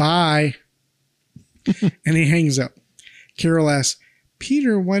 Bye. And he hangs up. Carol asks,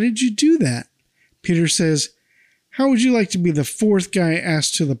 Peter, why did you do that? Peter says, how would you like to be the fourth guy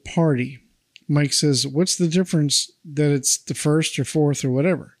asked to the party? Mike says, what's the difference that it's the first or fourth or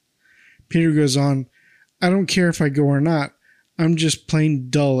whatever? Peter goes on, I don't care if I go or not. I'm just plain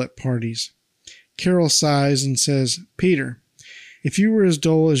dull at parties. Carol sighs and says, Peter, if you were as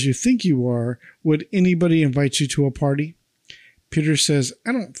dull as you think you are, would anybody invite you to a party? Peter says,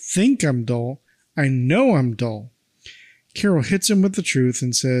 I don't think I'm dull. I know I'm dull. Carol hits him with the truth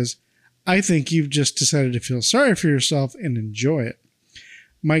and says, I think you've just decided to feel sorry for yourself and enjoy it.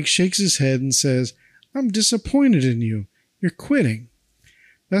 Mike shakes his head and says, I'm disappointed in you. You're quitting.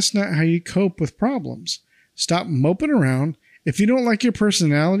 That's not how you cope with problems. Stop moping around. If you don't like your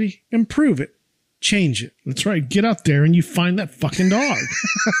personality, improve it. Change it. That's right. Get out there and you find that fucking dog.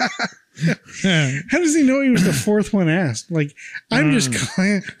 How does he know he was the fourth one asked? Like, I'm just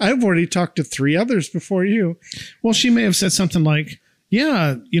calling. I've already talked to 3 others before you. Well, she may have said something like,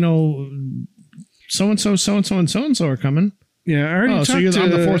 yeah, so-and-so, so-and-so, and so-and-so are coming. Yeah, I already talked to...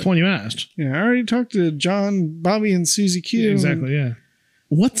 I'm the fourth one you asked. Yeah, I already talked to John, Bobby, and Susie Q. Yeah, exactly, yeah.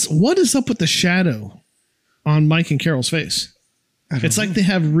 What is up with the shadow on Mike and Carol's face? It's like they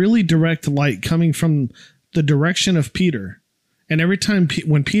have really direct light coming from the direction of Peter. And every time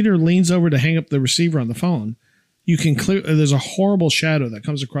when Peter leans over to hang up the receiver on the phone, you can there's a horrible shadow that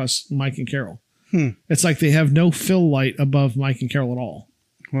comes across Mike and Carol. It's like they have no fill light above Mike and Carol at all.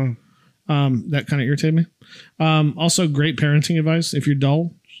 Wow. That kind of irritated me. Also, great parenting advice. If you're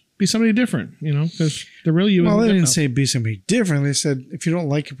dull, be somebody different, because the real you. Well, they didn't say be somebody different. They said if you don't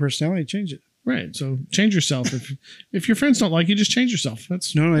like your personality, change it. Right. So change yourself. If your friends don't like you, just change yourself. I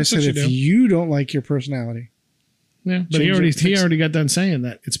said if you don't like your personality. Yeah, but he already got done saying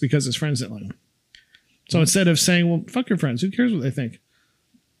that it's because his friends didn't like him. So instead of saying, well, fuck your friends, who cares what they think?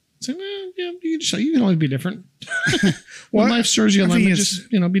 Say, well, yeah, you can always be different. When life serves you a lemon,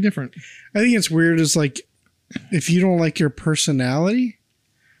 just be different. I think it's weird. Is like if you don't like your personality,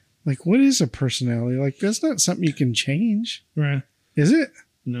 like what is a personality? Like that's not something you can change, right? Is it?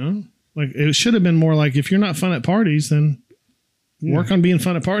 No. Like it should have been more like if you're not fun at parties, then work on being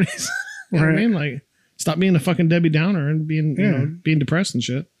fun at parties. You know what I mean? Like stop being a fucking Debbie Downer and being being depressed and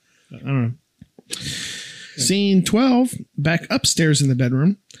shit. I don't know. Scene 12, back upstairs in the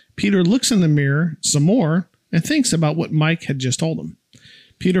bedroom. Peter looks in the mirror some more and thinks about what Mike had just told him.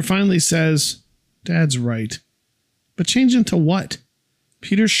 Peter finally says, Dad's right. But change into what?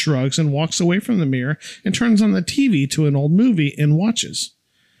 Peter shrugs and walks away from the mirror and turns on the TV to an old movie and watches.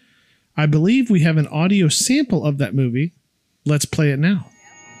 I believe we have an audio sample of that movie. Let's play it now.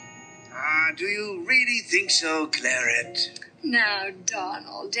 Do you really think so, Claret? Now,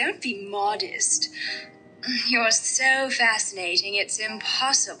 Donald, don't be modest. You're so fascinating, it's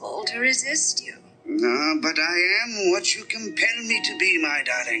impossible to resist you. But I am what you compel me to be, my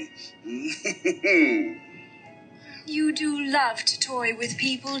darling. You do love to toy with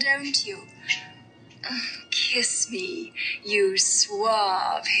people, don't you? Kiss me, you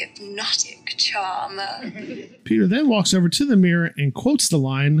suave, hypnotic charmer. Peter then walks over to the mirror and quotes the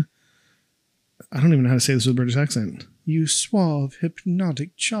line, I don't even know how to say this with a British accent. You suave,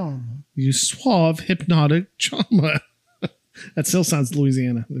 hypnotic charmer. You suave, hypnotic charmer. That still sounds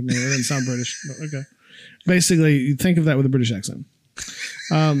Louisiana. It doesn't sound British, but okay. Basically, you think of that with a British accent.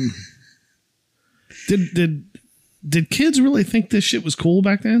 Did kids really think this shit was cool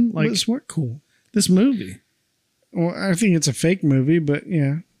back then? Like, What's what cool? This movie. Well, I think it's a fake movie, but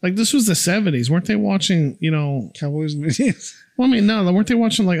yeah. Like, this was the 70s. Weren't they watching, Cowboys and Indians? Well, I mean, no. Weren't they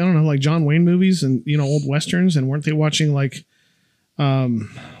watching, like, I don't know, like John Wayne movies and, old Westerns? And weren't they watching, like, what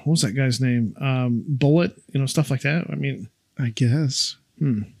was that guy's name? Bullet, stuff like that? I mean. I guess.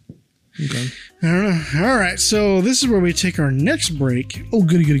 Okay. I don't know. All right. So this is where we take our next break. Oh,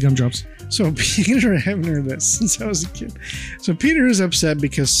 goody gumdrops. So Peter, I haven't heard this since I was a kid. So Peter is upset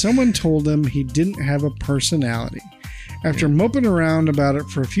because someone told him he didn't have a personality. After moping around about it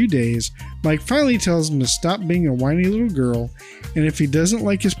for a few days, Mike finally tells him to stop being a whiny little girl, and if he doesn't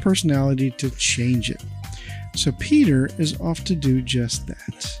like his personality, to change it. So Peter is off to do just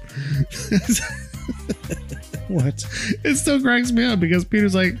that. What? It still cracks me up because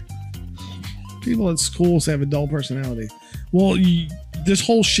Peter's like, people at schools have a dull personality. Well, this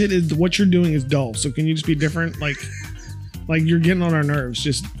whole shit is what you're doing is dull. So can you just be different? Like you're getting on our nerves.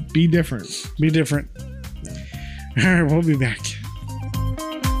 Just be different. Be different. All right, we'll be back.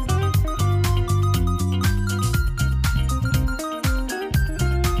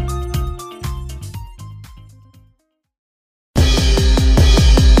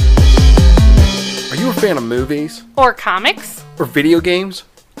 Are you a fan of movies? Or comics? Or video games?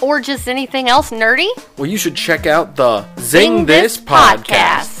 Or just anything else nerdy? Well, you should check out the Zing This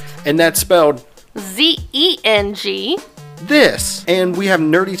Podcast. And that's spelled Zeng. This. And we have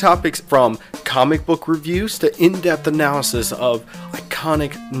nerdy topics from comic book reviews to in-depth analysis of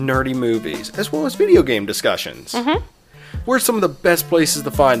iconic nerdy movies, as well as video game discussions. Mm-hmm. Where's some of the best places to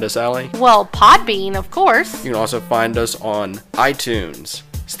find us, Allie? Well, Podbean, of course. You can also find us on iTunes,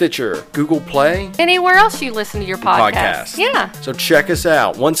 Stitcher, Google Play. Anywhere else you listen to your podcast. Yeah. So check us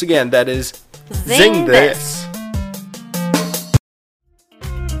out. Once again, that is Zing This.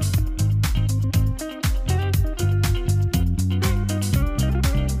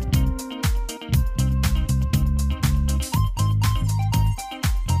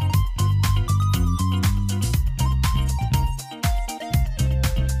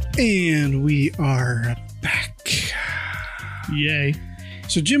 And we are back. Yay.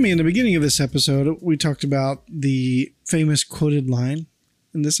 So, Jimmy, in the beginning of this episode, we talked about the famous quoted line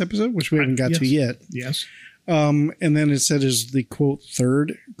in this episode, which we haven't got to yet. Yes. And then it said is the quote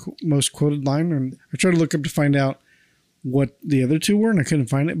third most quoted line. And I tried to look up to find out what the other two were, and I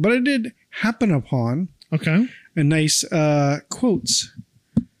couldn't find it. But I did happen upon a nice quotes,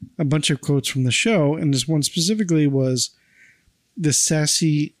 a bunch of quotes from the show. And this one specifically was the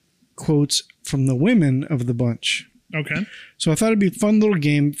sassy quotes from the women of the bunch. Okay. So I thought it'd be a fun little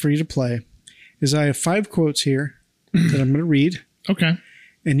game for you to play. Is I have 5 quotes here that I'm going to read. Okay.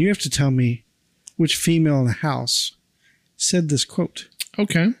 And you have to tell me which female in the house said this quote.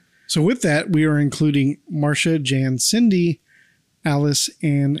 Okay. So with that, we are including Marcia, Jan, Cindy, Alice,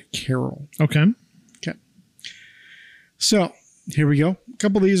 and Carol. Okay. Okay. So here we go. A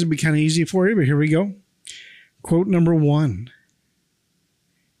couple of these will be kind of easy for you, but here we go. Quote number 1.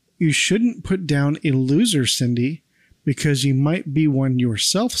 You shouldn't put down a loser, Cindy, because you might be one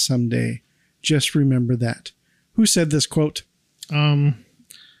yourself someday. Just remember that. Who said this quote?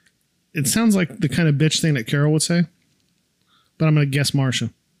 It sounds like the kind of bitch thing that Carol would say, but I'm going to guess Marcia.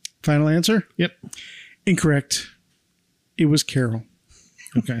 Final answer? Yep. Incorrect. It was Carol.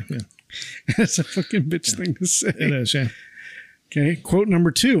 Okay. Yeah. That's a fucking bitch thing to say. It is, yeah. Okay. Quote number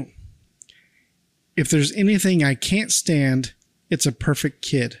 2. If there's anything I can't stand, it's a perfect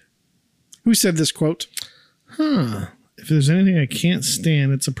kid. Who said this quote? If there's anything I can't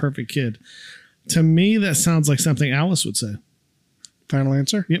stand, it's a perfect kid. To me, that sounds like something Alice would say. Final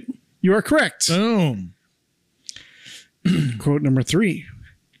answer? Yep. You are correct. Boom. Quote number 3.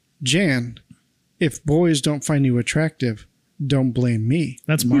 Jan, if boys don't find you attractive, don't blame me.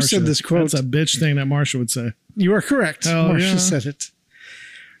 That's Who Marcia. said this quote? That's a bitch thing that Marcia would say. You are correct. Hell Marcia yeah. said it.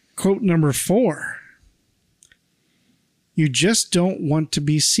 Quote number 4. You just don't want to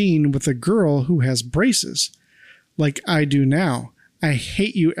be seen with a girl who has braces, like I do now. I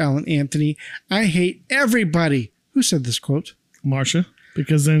hate you, Alan Anthony. I hate everybody. Who said this quote? Marcia.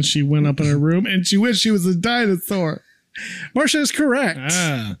 Because then she went up in her room and she wished she was a dinosaur. Marcia is correct.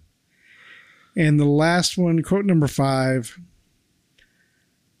 Ah. And the last one, quote number 5.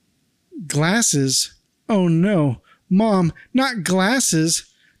 Glasses? Oh no, Mom, not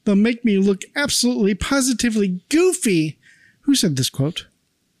glasses. They'll make me look absolutely positively goofy. Who said this quote?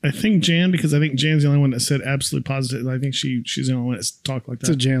 I think Jan, because I think Jan's the only one that said absolutely positive. I think she's the only one that's talked like that.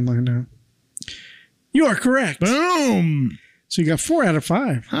 It's a Jan line now. You are correct. Boom. So you got 4 out of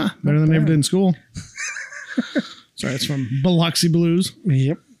 5. Huh, better than I ever did in school. Sorry, it's from Biloxi Blues.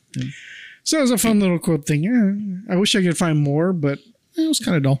 Yep. So it was a fun little quote thing. Yeah, I wish I could find more, but it was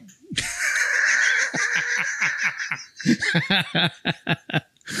kind of dull.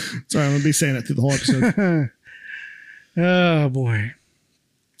 Sorry, I'm going to be saying it through the whole episode. Oh, boy.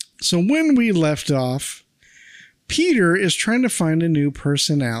 So when we left off, Peter is trying to find a new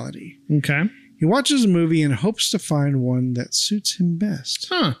personality. Okay. He watches a movie and hopes to find one that suits him best.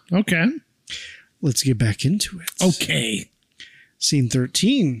 Huh. Okay. Let's get back into it. Okay. Scene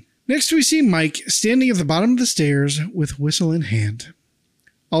 13. Next we see Mike standing at the bottom of the stairs with whistle in hand.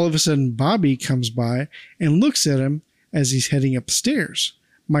 All of a sudden, Bobby comes by and looks at him as he's heading up the stairs.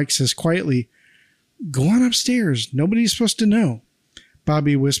 Mike says quietly, "Go on upstairs. Nobody's supposed to know."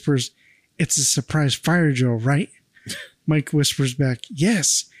 Bobby whispers, "It's a surprise fire drill, right?" Mike whispers back,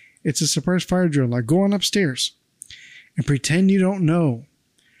 "Yes, it's a surprise fire drill. Now go on upstairs and pretend you don't know."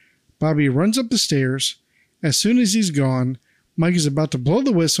 Bobby runs up the stairs. As soon as he's gone, Mike is about to blow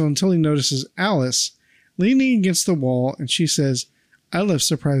the whistle until he notices Alice leaning against the wall, and she says, "I love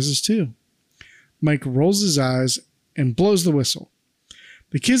surprises too." Mike rolls his eyes and blows the whistle.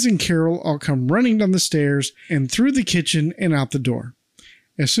 The kids and Carol all come running down the stairs and through the kitchen and out the door.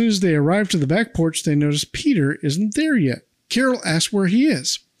 As soon as they arrive to the back porch, they notice Peter isn't there yet. Carol asks where he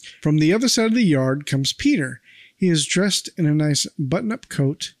is. From the other side of the yard comes Peter. He is dressed in a nice button-up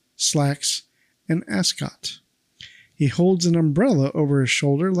coat, slacks, and ascot. He holds an umbrella over his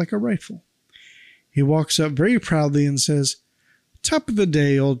shoulder like a rifle. He walks up very proudly and says, "Top of the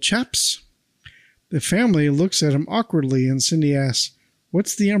day, old chaps." The family looks at him awkwardly, and Cindy asks,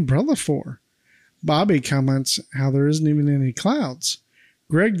 "What's the umbrella for?" Bobby comments how there isn't even any clouds.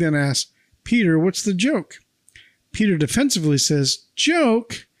 Greg then asks, "Peter, what's the joke?" Peter defensively says,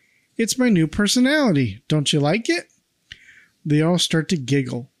 "Joke? It's my new personality. Don't you like it?" They all start to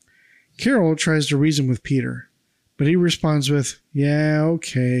giggle. Carol tries to reason with Peter, but he responds with, "Yeah,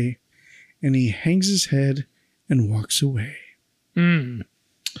 okay," and he hangs his head and walks away.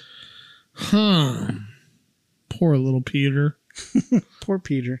 Huh. Poor little Peter. Poor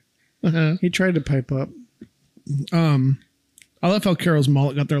Peter. Uh-huh. He tried to pipe up. I love how Carol's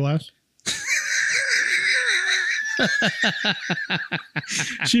mullet got there last.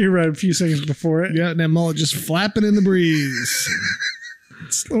 She arrived a few seconds before it. Yeah, and that mullet just flapping in the breeze.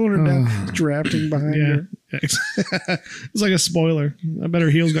 Slowing her down, drafting behind her. It's like a spoiler. I bet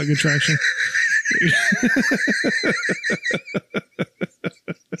her heels got good traction.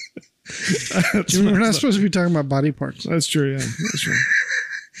 We're not supposed to be talking about body parts. That's true, yeah. That's true.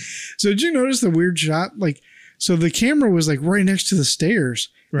 So did you notice the weird shot? So the camera was right next to the stairs,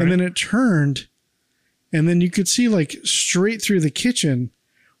 right. And then it turned, and then you could see straight through the kitchen,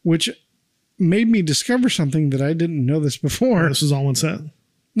 which made me discover something that I didn't know this before. Oh, this was all one set?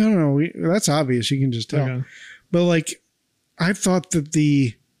 No, that's obvious. You can just tell. Okay. But I thought that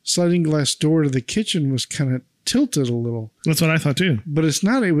the sliding glass door to the kitchen was kind of tilted a little. That's what I thought too. But it's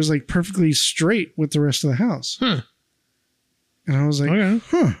not. It was perfectly straight with the rest of the house. Huh. And I was like, okay.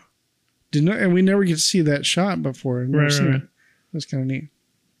 Huh. And we never get to see that shot before. Right. That's kind of neat.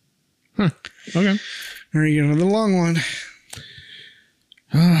 Huh. Okay. There you go. The long one.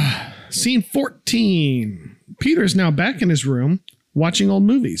 Scene 14. Peter's now back in his room watching old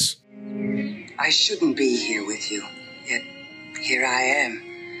movies. I shouldn't be here with you, yet here I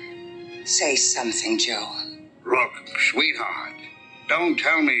am. Say something, Joe. Look, sweetheart, don't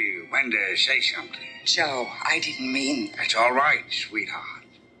tell me when to say something. Joe, I didn't mean... That's all right, sweetheart.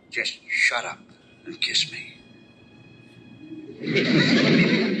 Just shut up and kiss me.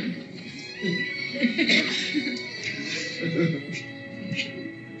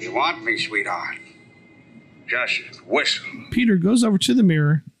 You want me, sweetheart? Just whistle. Peter goes over to the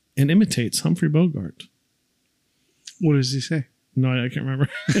mirror and imitates Humphrey Bogart. What does he say? No, I can't remember.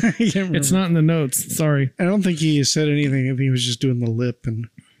 It's not in the notes. Sorry. I don't think he said anything. I think he was just doing the lip and...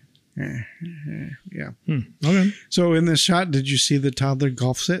 yeah. Okay. So in this shot, did you see the toddler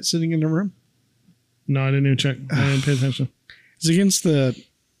golf set sitting in the room? No, I didn't even check. I didn't pay attention. It's against the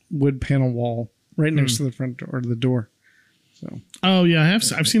wood panel wall right next to the front door, or the door. So. Oh yeah,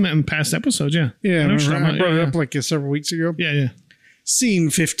 I've seen that in past episodes. Yeah. Yeah. I brought it up several weeks ago. Yeah. Scene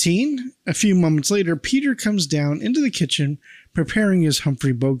 15. A few moments later, Peter comes down into the kitchen, preparing his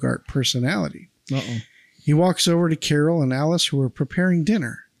Humphrey Bogart personality. Uh-oh. He walks over to Carol and Alice, who are preparing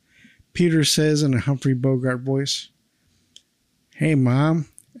dinner. Peter says in a Humphrey Bogart voice, "Hey, Mom,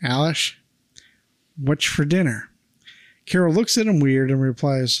 Alice, what's for dinner?" Carol looks at him weird and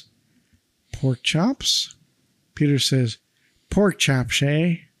replies, "Pork chops?" Peter says, "Pork chops,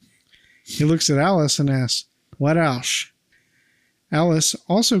 eh?" He looks at Alice and asks, "What else?" Alice,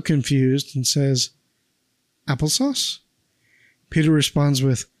 also confused, and says, "Applesauce?" Peter responds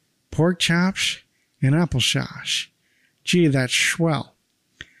with, "Pork chops and applesauce. Gee, that's swell."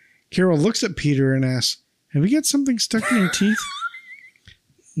 Carol looks at Peter and asks, "Have you got something stuck in your teeth?"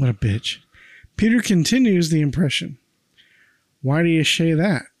 What a bitch. Peter continues the impression. "Why do you say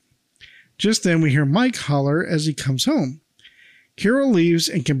that?" Just then we hear Mike holler as he comes home. Carol leaves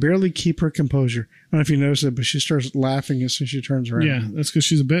and can barely keep her composure. I don't know if you noticed it, but she starts laughing as soon as she turns around. Yeah, that's because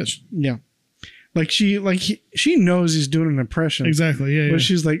she's a bitch. Yeah. She knows he's doing an impression. Exactly, yeah. But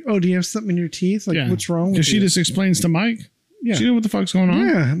she's like, "Oh, do you have something in your teeth? Like, what's wrong with you?" Because she just explains to Mike. Yeah. She knew what the fuck's going on.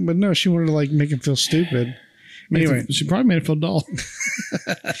 Yeah, but no, she wanted to, make him feel stupid. Anyway. She probably made it feel dull.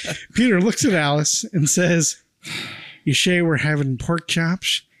 Peter looks at Alice and says, "You say we're having pork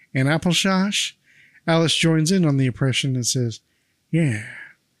chops and applesauce?" Alice joins in on the impression and says, "Yeah."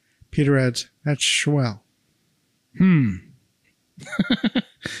 Peter adds, "That's swell."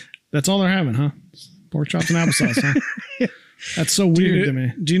 That's all they're having, huh? Pork chops and applesauce, huh? Yeah. That's so weird to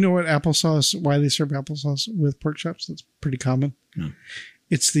me. Do you know what why they serve applesauce with pork chops? That's pretty common. No.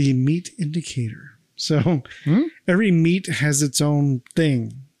 It's the meat indicator. So every meat has its own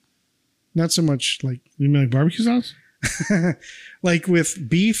thing. Not so much like... You mean like barbecue sauce? Like with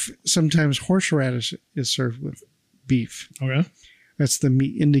beef, sometimes horseradish is served with beef. Okay. That's the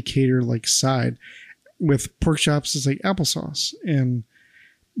meat indicator side. With pork chops, it's like applesauce. And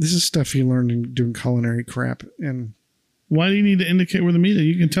this is stuff you learn in doing culinary crap. And why do you need to indicate where the meat is?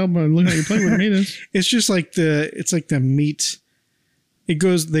 You can tell by looking at your plate where the meat is. It's just it's like the meat. They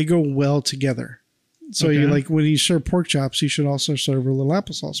go well together. So you when you serve pork chops, you should also serve a little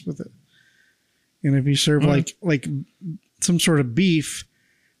applesauce with it. And if you serve like some sort of beef,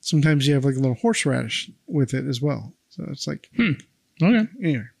 sometimes you have a little horseradish with it as well. So it's like, okay.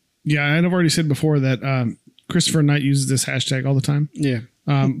 Anyway. Yeah, I've already said before that Christopher Knight uses this hashtag all the time. Yeah.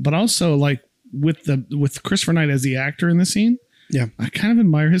 But also with Christopher Knight as the actor in the scene, yeah, I kind of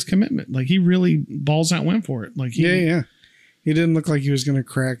admire his commitment. He really balls out, went for it. Yeah. He didn't look like he was going to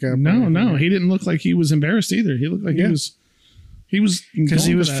crack up. No, he didn't look like he was embarrassed either. He looked like he was because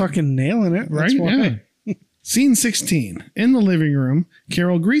he was fucking nailing it, right? Yeah. Scene 16 in the living room.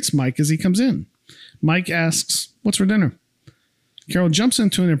 Carol greets Mike as he comes in. Mike asks, "What's for dinner?" Carol jumps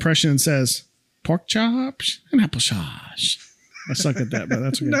into an impression and says, "Pork chops and applesauce." I suck at that, but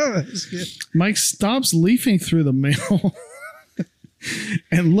that's okay. No, that's good. Mike stops leafing through the mail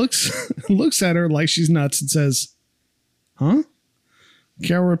and looks at her like she's nuts and says, "Huh?"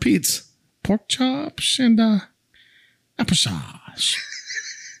 Carol repeats, "Pork chops and applesauce.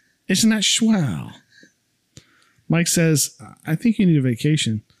 Isn't that swell?" Mike says, "I think you need a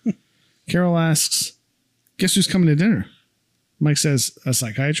vacation." Carol asks, "Guess who's coming to dinner?" Mike says, "A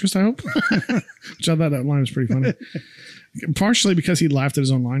psychiatrist, I hope." Which I thought that line was pretty funny. Partially because he laughed at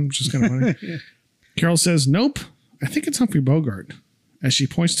his own line, which is kind of funny. Yeah. Carol says, "Nope, I think it's Humphrey Bogart," as she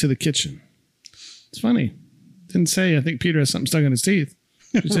points to the kitchen. It's funny. Didn't say, "I think Peter has something stuck in his teeth."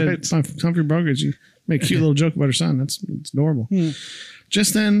 She said, Right. "It's Humphrey Bogart." She made a cute little joke about her son. It's adorable.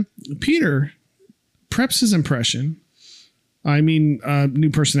 Just then, Peter preps his impression. New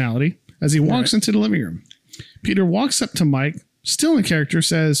personality, as he walks into the living room. Peter walks up to Mike, still in character,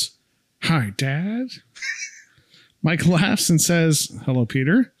 says, "Hi, Dad." Mike laughs and says, "Hello,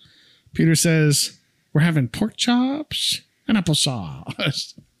 Peter." Peter says, "We're having pork chops and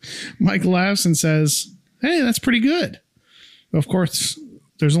applesauce." Mike laughs and says, "Hey, that's pretty good." Of course,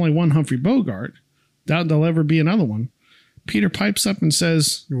 there's only one Humphrey Bogart. Doubt there'll ever be another one. Peter pipes up and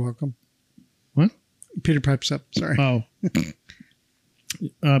says, "You're welcome." What? Peter pipes up. Sorry. Oh.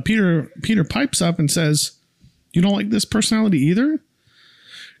 Peter pipes up and says, "You don't like this personality either?"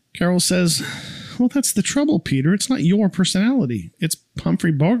 Carol says, "Well, that's the trouble, Peter. It's not your personality. It's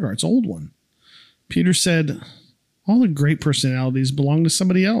Humphrey Bogart's old one." Peter said, "All the great personalities belong to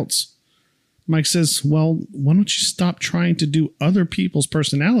somebody else." Mike says, "Well, why don't you stop trying to do other people's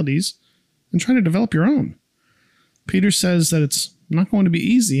personalities and try to develop your own?" Peter says that it's not going to be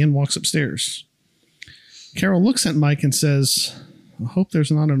easy and walks upstairs. Carol looks at Mike and says, "I hope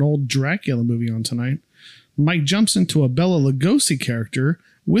there's not an old Dracula movie on tonight." Mike jumps into a Bela Lugosi character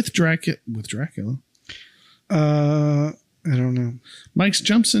with Dracula. I don't know. Mike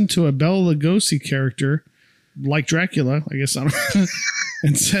jumps into a Bela Lugosi character like Dracula, I guess,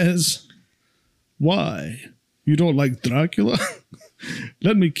 and says, "Why? You don't like Dracula?"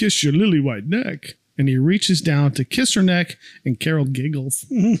 Let me kiss your lily white neck. And he reaches down to kiss her neck, and Carol giggles.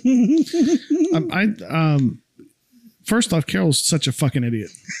 First off, Carol's such a fucking idiot.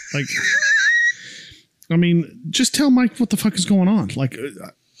 Like, I mean, just tell Mike what the fuck is going on. Like,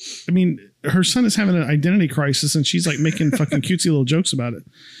 I mean, her son is having an identity crisis, and she's like making fucking cutesy little jokes about it.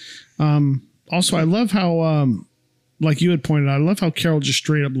 Also, I love how, like you had pointed out, I love how Carol just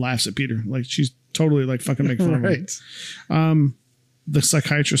straight up laughs at Peter. Like, she's totally like fucking making fun of him. The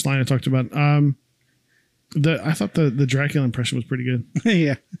psychiatrist line I talked about. I thought the Dracula impression was pretty good.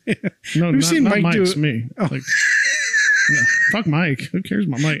 Yeah. No, We've seen Mike Mike's do it. Me. Oh. Like, no, fuck Mike. Who cares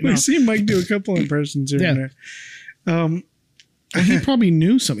about Mike? No. We've seen Mike do a couple impressions here and there. Well, he probably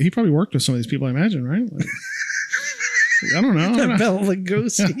knew something. He probably worked with some of these people, I imagine, right? Like, I don't know. Bela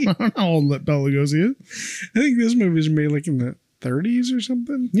Lugosi. I don't know how old that Bela Lugosi is. I think this movie was made like in the 30s or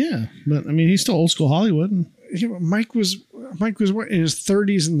something. Yeah, but I mean, he's still old school Hollywood. Yeah, but Mike was what, in his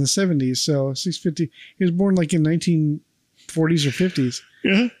 30s and the 70s, so 650. He was born like in 1940s or 50s.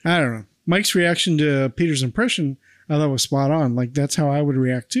 Yeah, I don't know. Mike's reaction to Peter's impression, I thought was spot on. Like, that's how I would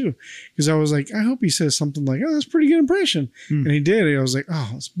react too, because I was like, I hope he says something like, "Oh, that's a pretty good impression," and he did. And I was like,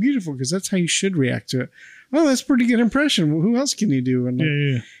 "Oh, it's beautiful," because that's how you should react to it. Oh, that's a pretty good impression. Well, who else can you do? And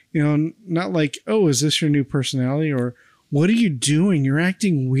like, you know, not like, "Oh, is this your new personality?" or "What are you doing? You're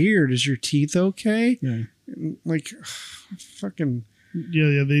acting weird. Is your teeth okay?" Yeah. Like, fucking.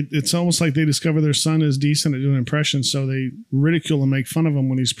 Yeah. It's almost like they discover their son is decent at doing impressions, so they ridicule and make fun of him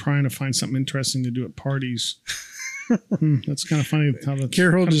when he's trying to find something interesting to do at parties. That's kind of funny how the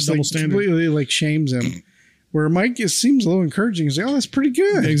Carol just like completely like shames him. Where Mike seems a little encouraging. He's like, "Oh, that's pretty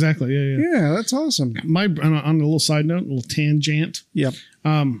good." Exactly. Yeah, that's awesome. On a little side note, a little tangent. Yep.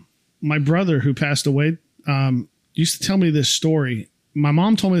 My brother who passed away used to tell me this story. My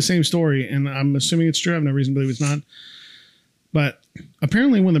mom told me the same story, and I'm assuming it's true. I have no reason to believe it's not. But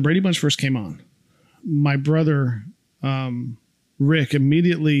apparently when the Brady Bunch first came on, my brother, Rick,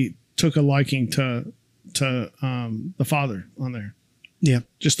 immediately took a liking to the father on there. Yeah.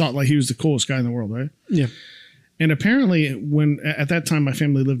 Just thought like he was the coolest guy in the world, right? Yeah. And apparently when at that time my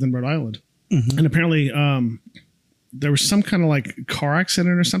family lived in Rhode Island, and apparently there was some kind of like car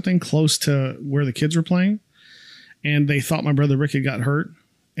accident or something close to where the kids were playing. And they thought my brother Rick had got hurt.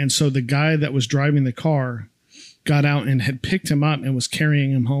 And so the guy that was driving the car got out and had picked him up and was carrying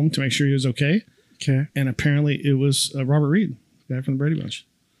him home to make sure he was okay. Okay. And apparently it was Robert Reed, the guy from the Brady Bunch.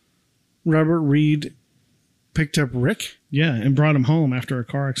 Robert Reed picked up Rick? Yeah, and brought him home after a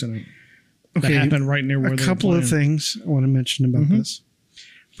car accident. Okay. That happened right near where they were playing. A couple of things I want to mention about this.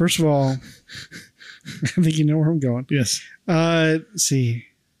 First of all, I think you know where I'm going. Yes. Let's see.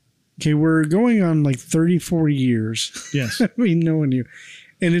 Okay, we're going on like 34 years. Yes. We knowing you.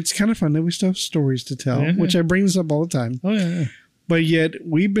 And it's kind of fun that we still have stories to tell, which I bring this up all the time. Oh, yeah. But yet,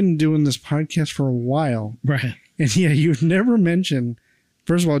 we've been doing this podcast for a while. Right. And yeah, you've never mentioned,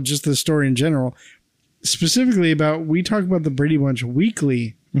 first of all, just the story in general, specifically about, we talk about the Brady Bunch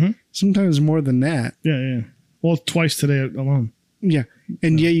weekly, sometimes more than that. Yeah. Well, twice today alone. Yeah.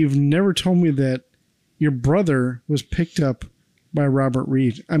 And yet you've never told me that your brother was picked up by Robert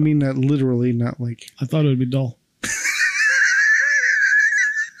Reed. I mean that literally, not like... I thought it would be dull.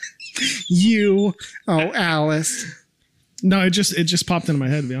 You. Oh, Alice. No, it just popped into my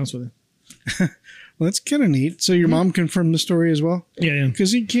head, to be honest with you. Well, that's kind of neat. So your mom confirmed the story as well? Yeah.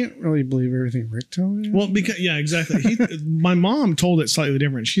 Because you can't really believe everything Rick told you. Well, exactly. My mom told it slightly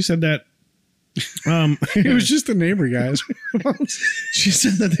different. She said that it was just the neighbor guys. She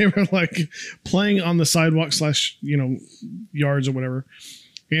said that they were like playing on the sidewalk / yards or whatever.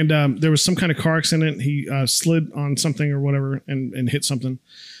 And there was some kind of car accident. He slid on something or whatever and hit something.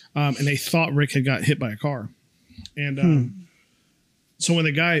 And they thought Rick had got hit by a car. And so when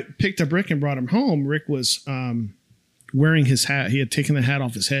the guy picked up Rick and brought him home, Rick was wearing his hat. He had taken the hat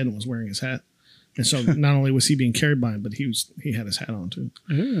off his head and was wearing his hat. And so not only was he being carried by him, but he had his hat on too.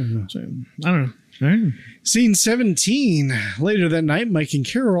 So, I don't know. All right. Scene 17. Later that night, Mike and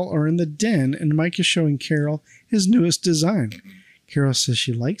Carol are in the den, and Mike is showing Carol his newest design. Carol says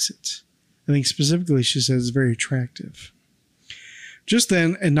she likes it. I think specifically she says it's very attractive. Just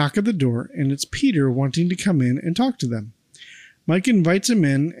then, a knock at the door, and it's Peter wanting to come in and talk to them. Mike invites him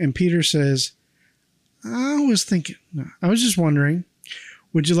in, and Peter says, I was just wondering,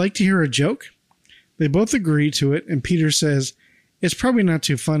 would you like to hear a joke? They both agree to it, and Peter says, it's probably not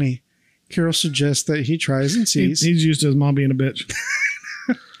too funny. Carol suggests that he tries and sees. He's used to his mom being a bitch.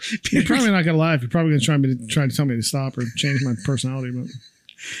 You're probably not going to laugh. You're probably going to try to tell me to stop or change my personality. But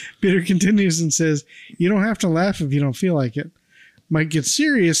Peter continues and says, you don't have to laugh if you don't feel like it. Mike gets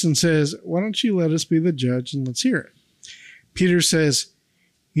serious and says, why don't you let us be the judge and let's hear it? Peter says,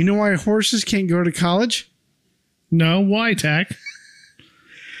 "You know why horses can't go to college?" No, why, Tack?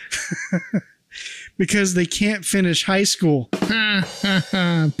 Because they can't finish high school.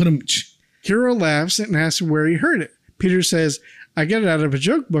 Carol laughs and asks where he heard it. Peter says, "I got it out of a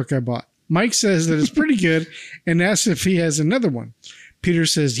joke book I bought." Mike says that it's pretty good and asks if he has another one. Peter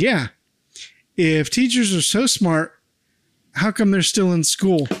says, "Yeah. If teachers are so smart, how come they're still in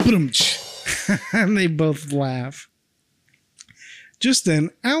school?" And they both laugh. Just then,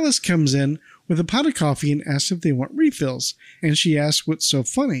 Alice comes in with a pot of coffee and asks if they want refills. And she asks what's so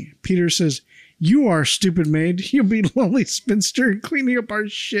funny. Peter says, "You are, stupid maid. You'll be lonely spinster cleaning up our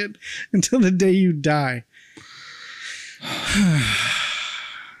shit until the day you die."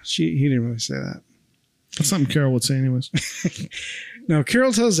 He didn't really say that. That's something Carol would say anyways. Now,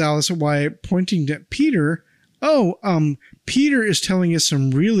 Carol tells Alice why, pointing at Peter, Peter is telling us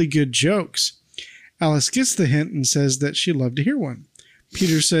some really good jokes. Alice gets the hint and says that she'd love to hear one.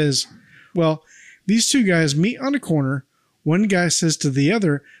 Peter says, "Well, these two guys meet on a corner. One guy says to the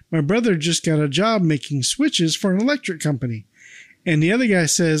other, 'My brother just got a job making switches for an electric company.' And the other guy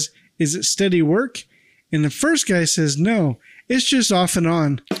says, 'Is it steady work?' And the first guy says, 'No, it's just off and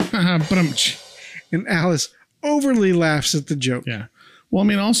on.'" And Alice overly laughs at the joke. Yeah. Well, I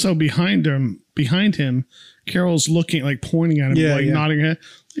mean, also behind him, Carol's looking, like pointing at him, nodding her head.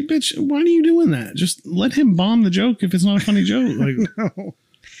 Like, bitch, why are you doing that? Just let him bomb the joke if it's not a funny joke. Like, no.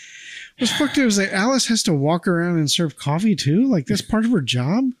 What's fucked up is that Alice has to walk around and serve coffee too. Like, that's part of her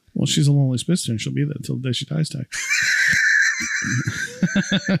job. Well, she's a lonely spinster and she'll be there until the day she dies, Tech.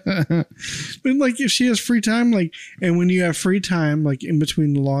 But like, if she has free time, like, and when you have free time, like in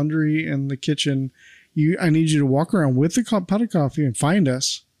between the laundry and the kitchen, I need you to walk around with the pot of coffee and find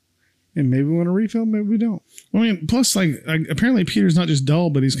us. And maybe we want to refill, maybe we don't. I mean, plus, like apparently Peter's not just dull,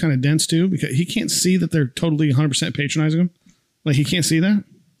 but he's kind of dense too, because he can't see that they're totally 100% patronizing him. Like, he can't see that.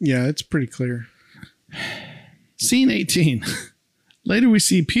 Yeah, it's pretty clear. Scene 18. Later, we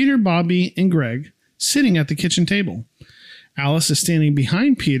see Peter, Bobby, and Greg sitting at the kitchen table. Alice is standing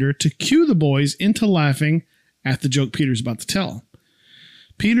behind Peter to cue the boys into laughing at the joke Peter's about to tell.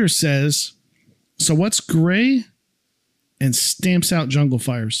 Peter says, "So what's gray?" and stamps out jungle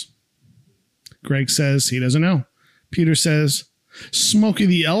fires. Greg says he doesn't know. Peter says, "Smokey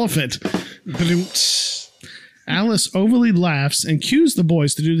the elephant." Alice overly laughs and cues the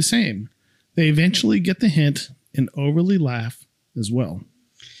boys to do the same. They eventually get the hint and overly laugh as well.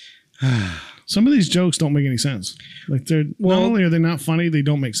 Some of these jokes don't make any sense. Like, not only are they not funny, they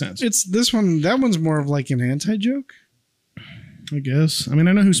don't make sense. It's this one. That one's more of like an anti-joke, I guess. I mean,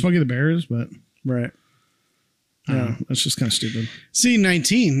 I know who Smokey the Bear is, but right. Yeah, that's just kind of stupid. Scene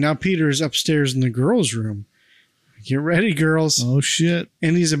 19. Now Peter is upstairs in the girls' room. Get ready, girls. Oh, shit.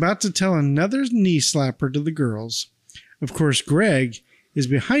 And he's about to tell another knee slapper to the girls. Of course, Greg is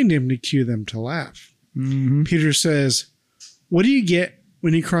behind him to cue them to laugh. Mm-hmm. Peter says, "What do you get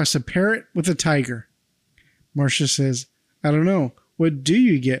when you cross a parrot with a tiger?" Marcia says, "I don't know. What do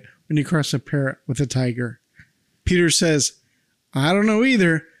you get when you cross a parrot with a tiger?" Peter says, "I don't know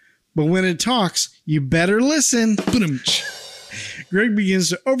either. But when it talks, you better listen." Greg begins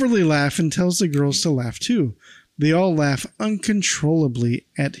to overly laugh and tells the girls to laugh too. They all laugh uncontrollably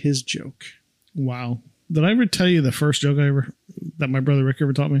at his joke. Wow. Did I ever tell you the first joke that my brother Rick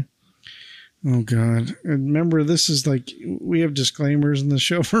ever taught me? Oh, God. And remember, this is like, we have disclaimers in the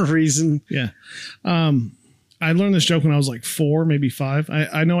show for a reason. Yeah. I learned this joke when I was like 4, maybe 5.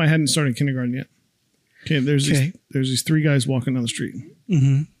 I know I hadn't started kindergarten yet. Okay, there's these 3 guys walking down the street.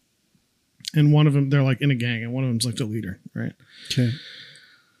 Mm-hmm. And one of them, they're like in a gang, and one of them's like the leader, right? Okay.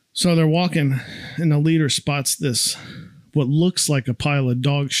 So they're walking, and the leader spots this, what looks like a pile of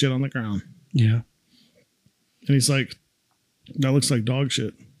dog shit on the ground. Yeah. And he's like, "That looks like dog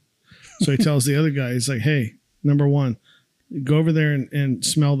shit." So he tells the other guy, he's like, "Hey, number 1, go over there and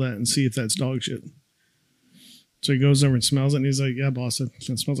smell that and see if that's dog shit." So he goes over and smells it, and he's like, "Yeah, boss, that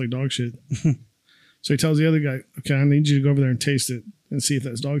smells like dog shit." So he tells the other guy, "Okay, I need you to go over there and taste it and see if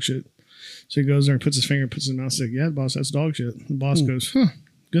that's dog shit." So he goes there and puts his finger, puts his mouth, like, "Yeah, boss, that's dog shit." The boss goes, "Huh,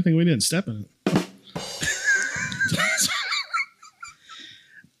 good thing we didn't step in it."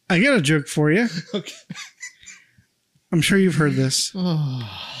 I got a joke for you. Okay. I'm sure you've heard this. Oh,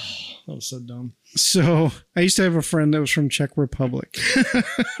 that was so dumb. So I used to have a friend that was from Czech Republic.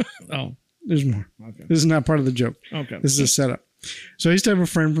 Oh, there's more. Okay. This is not part of the joke. Okay. This is a setup. So I used to have a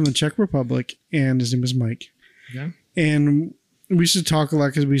friend from the Czech Republic, and his name was Mike. Okay. And we used to talk a lot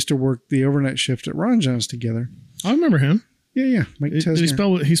because we used to work the overnight shift at Ron John's together. I remember him. Yeah. Mike Tesner.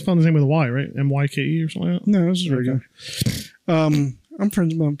 Did he spelled his name with a Y, right? MYKE or something like that? No, this is regular. I'm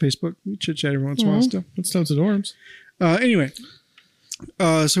friends with him on Facebook. We chit chat every once in a while still. That's adorable. Anyway,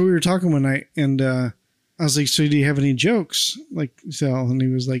 so we were talking one night, and I was like, "So do you have any jokes?" Like, so, and he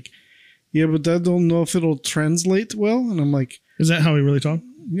was like, "Yeah, but I don't know if it'll translate well." And I'm like, "Is that how he really talked?"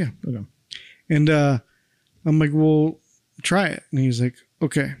 Yeah. Okay. And I'm like, "Well, try it." And he's like,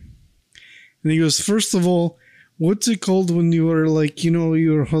 "Okay." And he goes, "First of all, what's it called when you are like,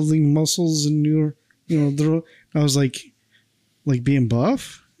 you're holding muscles and you're, I was like being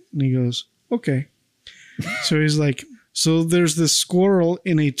buff?" And he goes, "Okay." So he's like, "So there's this squirrel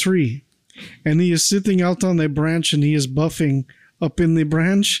in a tree, and he is sitting out on a branch, and he is buffing up in the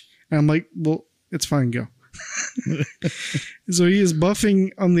branch." And I'm like, "Well, it's fine, go." So he is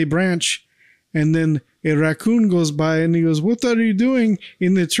buffing on the branch, and then a raccoon goes by, and he goes, "What are you doing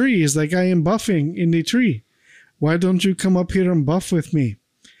in the tree?" He's like, "I am buffing in the tree. Why don't you come up here and buff with me?"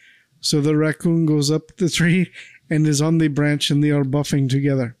 So the raccoon goes up the tree and is on the branch, and they are buffing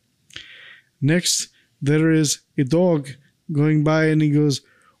together. Next, there is a dog going by, and he goes,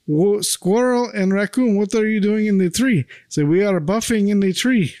 "Whoa, squirrel and raccoon, what are you doing in the tree?" So, "We are buffing in the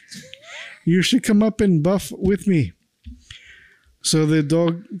tree. You should come up and buff with me." So the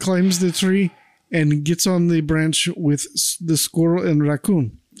dog climbs the tree and gets on the branch with the squirrel and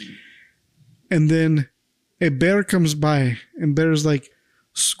raccoon. And then a bear comes by, and bear's like,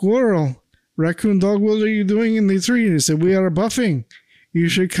 "Squirrel, raccoon, dog, what are you doing in the tree?" And he said, "We are buffing. You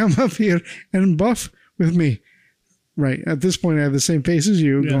should come up here and buff with me." Right. At this point, I have the same face as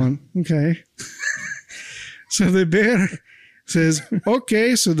you, going, "Okay." So the bear says,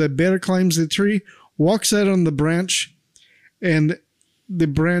 "Okay." So the bear climbs the tree, walks out on the branch, and the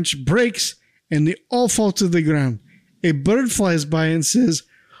branch breaks, and they all fall to the ground. A bird flies by and says,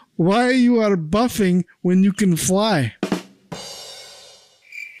 "Why you are buffing when you can fly?"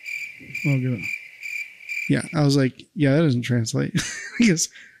 Oh, good. Yeah, I was like, "Yeah, that doesn't translate." I guess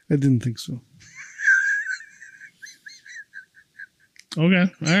I didn't think so. Okay.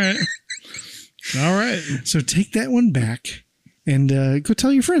 All right. So take that one back and go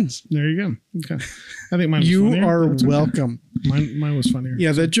tell your friends. There you go. Okay. I think mine was you funnier. are welcome. Okay. Mine was funnier.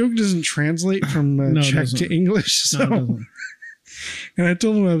 Yeah, that joke doesn't translate from Czech to English. So. No, it doesn't. And I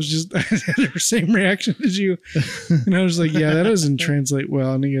told him I had the same reaction as you. And I was like, "Yeah, that doesn't translate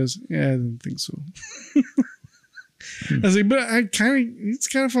well." And he goes, "Yeah, I didn't think so." I was like, "But it's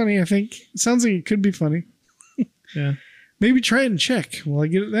kind of funny, I think. It sounds like it could be funny." Yeah. Maybe try it and check. Will I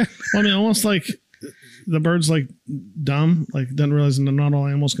get it then? Well, I mean, almost like the bird's like dumb, like doesn't realize that not all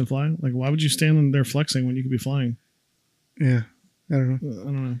animals can fly. Like, why would you stand in there flexing when you could be flying? Yeah. I don't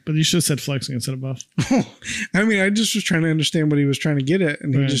know. But you should have said flexing instead of buff. I mean, I just was trying to understand what he was trying to get at,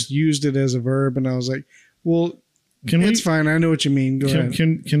 and he just used it as a verb, and I was like, "Well, it's fine. I know what you mean. Go ahead."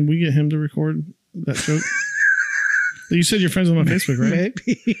 Can we get him to record that joke? You said you're friends with him on Facebook, right?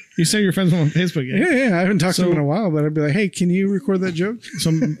 Maybe. You said you're friends with him on Facebook, Yeah. I haven't talked to him in a while, but I'd be like, "Hey, can you record that joke?"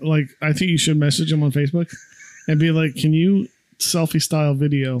 I think you should message him on Facebook and be like, "Can you selfie style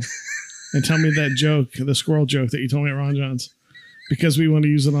video and tell me that joke, the squirrel joke that you told me at Ron John's, because we want to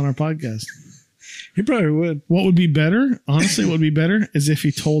use it on our podcast." He probably would. What would be better, honestly, what would be better is if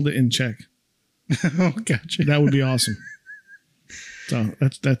he told it in Czech. Oh, gotcha. That would be awesome. So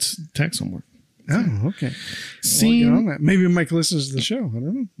that's tech homework. Oh, okay. Scene, get on that. Maybe Mike listens to the show. I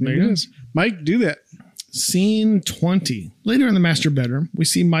don't know. Maybe it is. Mike, do that. Scene 20. Later in the master bedroom, we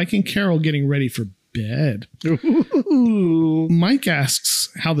see Mike and Carol getting ready for bed. Ooh. Mike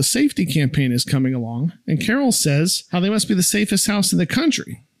asks how the safety campaign is coming along, and Carol says how they must be the safest house in the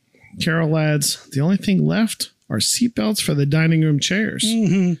country. Carol adds, "The only thing left are seatbelts for the dining room chairs."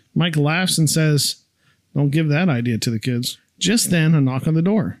 Mm-hmm. Mike laughs and says, "Don't give that idea to the kids." Just then, a knock on the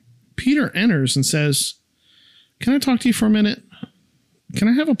door. Peter enters and says, "Can I talk to you for a minute? Can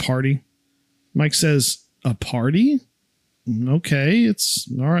I have a party?" Mike says, "A party? Okay, it's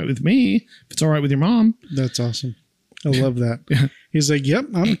all right with me. If it's all right with your mom." That's awesome. I love that. Yeah. He's like, "Yep,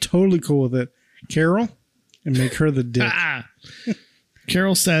 I'm totally cool with it." Carol, and make her the dick.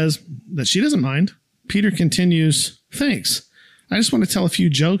 Carol says that she doesn't mind. Peter continues, "Thanks. I just want to tell a few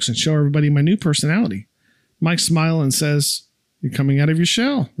jokes and show everybody my new personality." Mike smiles and says, "You're coming out of your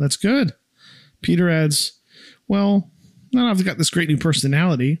shell. That's good." Peter adds, "Well, now I've got this great new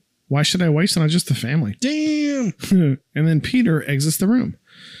personality. Why should I waste it on just the family?" Damn. And then Peter exits the room.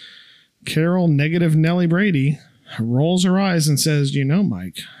 Carol, negative Nellie Brady, rolls her eyes and says, "You know,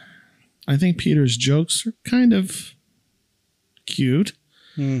 Mike, I think Peter's jokes are kind of cute,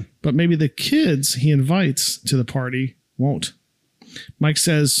 but maybe the kids he invites to the party won't." Mike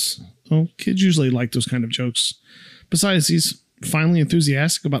says, "Oh, kids usually like those kind of jokes. Besides, he's finally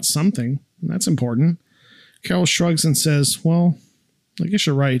enthusiastic about something, and that's important." Carol shrugs and says, "Well, I guess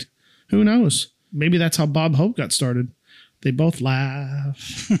you're right. Who knows? Maybe that's how Bob Hope got started. They both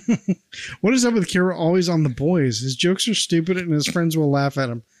laugh. What is up with Carol always on the boys? His jokes are stupid and his friends will laugh at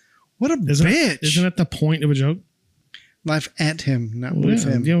him. What a bitch. Isn't that the point of a joke? Laugh at him, not with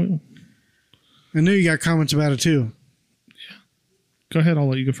him. Yeah. I knew you got comments about it too. Yeah. Go ahead. I'll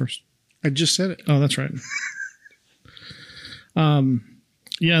let you go first. I just said it. Oh, that's right.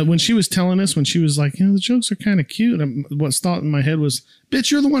 Yeah, when she was telling us, when she was like, the jokes are kind of cute, what's thought in my head was, bitch,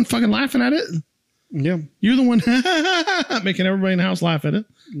 you're the one fucking laughing at it. Yeah. You're the one making everybody in the house laugh at it.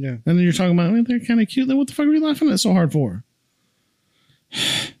 Yeah. And then you're talking about, they're kind of cute. Then what the fuck are you laughing at it so hard for?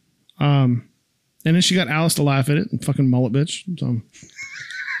 And then she got Alice to laugh at it and fucking mullet bitch. So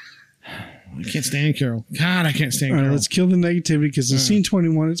I can't stand Carol. God, I can't stand Carol. Right, let's kill the negativity because in scene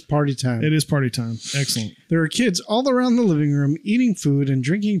 21, it's party time. It is party time. Excellent. There are kids all around the living room eating food and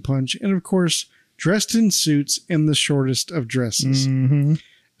drinking punch and, of course, dressed in suits in the shortest of dresses. Mm-hmm.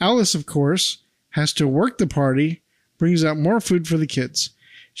 Alice, of course, has to work the party, brings out more food for the kids.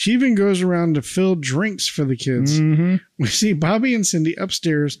 She even goes around to fill drinks for the kids. Mm-hmm. We see Bobby and Cindy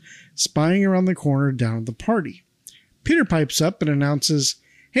upstairs spying around the corner down at the party. Peter pipes up and announces,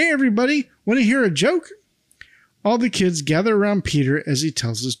 "Hey, everybody, want to hear a joke?" All the kids gather around Peter as he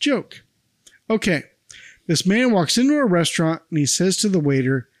tells his joke. Okay, this man walks into a restaurant and he says to the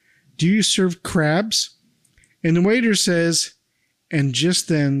waiter, "Do you serve crabs?" And the waiter says, and just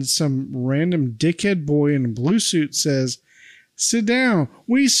then some random dickhead boy in a blue suit says, "Sit down,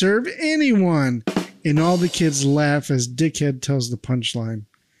 we serve anyone." And all the kids laugh as dickhead tells the punchline.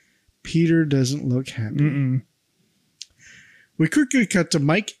 Peter doesn't look happy. Mm-mm. We quickly cut to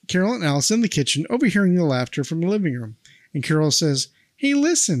Mike, Carol, and Alice in the kitchen, overhearing the laughter from the living room. And Carol says, "Hey,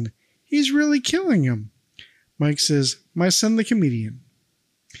 listen, he's really killing him." Mike says, "My son, the comedian."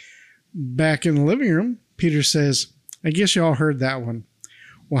 Back in the living room, Peter says, "I guess you all heard that one.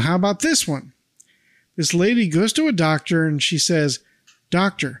 Well, how about this one? This lady goes to a doctor and she says,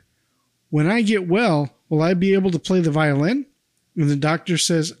 'Doctor, when I get well, will I be able to play the violin?' And the doctor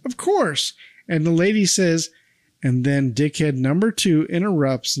says, 'Of course.' And the lady says," and then dickhead number 2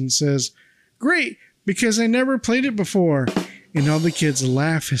 interrupts and says, "Great, because I never played it before." And all the kids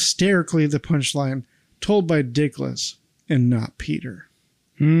laugh hysterically at the punchline told by Dickless and not Peter.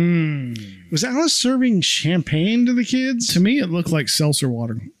 Was Alice serving champagne to the kids? To me, it looked like seltzer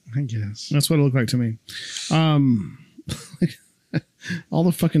water. I guess. That's what it looked like to me. All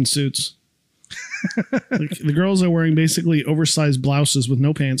the fucking suits. Like, the girls are wearing basically oversized blouses with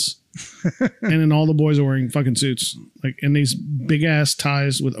no pants. And then all the boys are wearing fucking suits. Like, and these big ass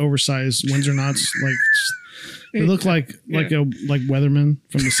ties with oversized Windsor knots. Like, they look like weathermen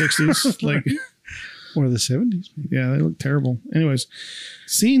from the 60s. Like, or the 70s. Yeah, they look terrible. Anyways,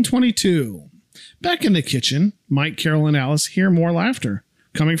 scene 22. Back in the kitchen, Mike, Carol, and Alice hear more laughter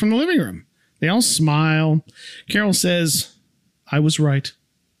coming from the living room. They all smile. Carol says, "I was right.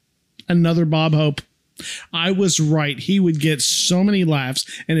 Another Bob Hope. I was right. He would get so many laughs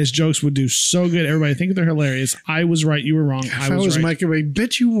and his jokes would do so good. Everybody think they're hilarious. I was right. You were wrong. If I was right. Mike, I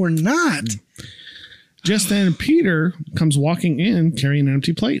bet you were not." Just then, Peter comes walking in carrying an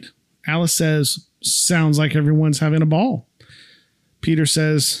empty plate. Alice says, "Sounds like everyone's having a ball." Peter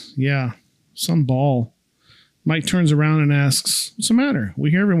says, "Yeah, some ball." Mike turns around and asks, "What's the matter?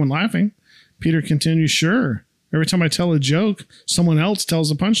 We hear everyone laughing." Peter continues, "Sure. Every time I tell a joke, someone else tells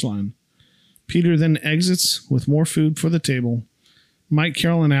the punchline." Peter then exits with more food for the table. Mike,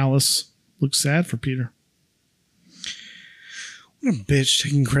 Carol, and Alice look sad for Peter. What a bitch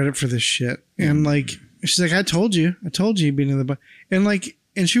taking credit for this shit. And like, she's like, I told you you'd be in the and like,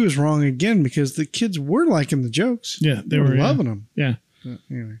 and she was wrong again because the kids were liking the jokes. Yeah, they were loving them. Yeah. But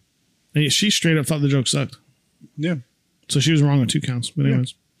anyway, she straight up thought the joke sucked. Yeah. So she was wrong on 2 counts. But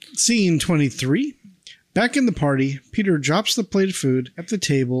anyways, Scene 23. Back in the party, Peter drops the plate of food at the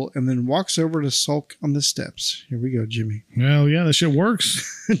table and then walks over to sulk on the steps. Here we go, Jimmy. Well, yeah, that shit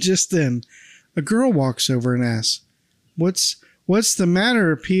works. Just then, a girl walks over and asks, What's the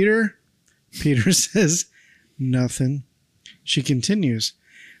matter, Peter?" Peter says, "Nothing." She continues,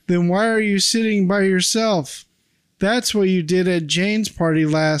 "Then why are you sitting by yourself? That's what you did at Jane's party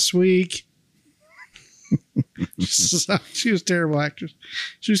last week." She was a terrible actress.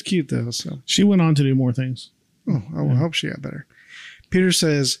 She was cute, though. So she went on to do more things. Oh, I hope she got better. Peter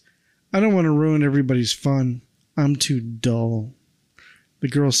says, "I don't want to ruin everybody's fun. I'm too dull." The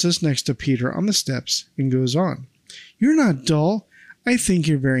girl sits next to Peter on the steps and goes on, "You're not dull. I think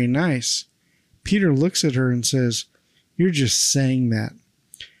you're very nice." Peter looks at her and says, "You're just saying that."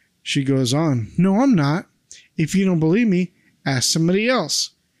 She goes on, "No, I'm not. If you don't believe me, ask somebody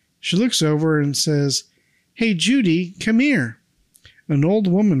else." She looks over and says, "Hey, Judy, come here." An old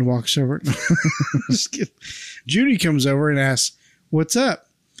woman walks over. Just kidding. Judy comes over and asks, "What's up?"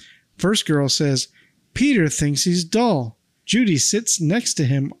 First girl says, "Peter thinks he's dull." Judy sits next to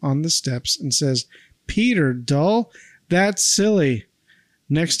him on the steps and says, "Peter, dull? That's silly."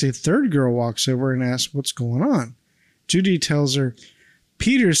 Next, a third girl walks over and asks, "What's going on?" Judy tells her,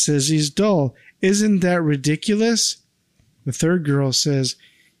 "Peter says he's dull. Isn't that ridiculous?" The third girl says,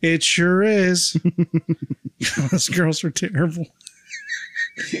 "It sure is." Those girls are terrible.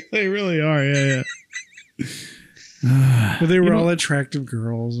 They really are, yeah. But they were all attractive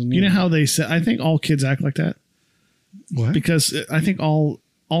girls. And, you know how they say, I think all kids act like that. What? Because I think all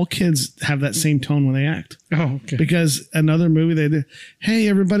kids have that same tone when they act. Oh, okay. Because another movie they did, "Hey,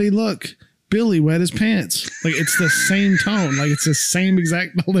 everybody, look, Billy wet his pants." Like, it's the same tone. Like, it's the same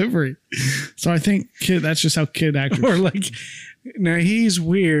exact delivery. So I think that's just how kid actors. Or like, now he's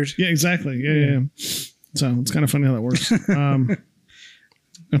weird. Yeah, exactly. Yeah. So it's kind of funny how that works.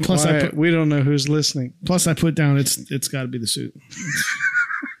 And plus, we don't know who's listening. Plus, I put down it's got to be the suit.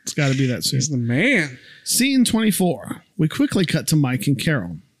 It's got to be that suit. He's the man. Scene 24. We quickly cut to Mike and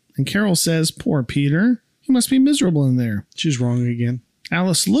Carol. And Carol says, "Poor Peter. He must be miserable in there." She's wrong again.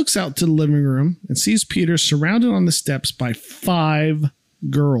 Alice looks out to the living room and sees Peter surrounded on the steps by 5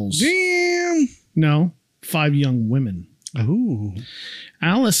 girls. Damn. No, 5 young women. Oh.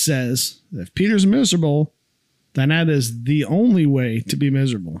 Alice says that if Peter's miserable, then that is the only way to be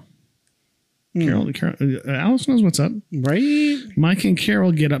miserable. Carol, Alice knows what's up. Right? Mike and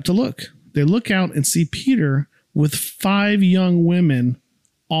Carol get up to look. They look out and see Peter with 5 young women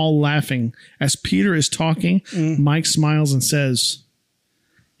all laughing. As Peter is talking, Mike smiles and says,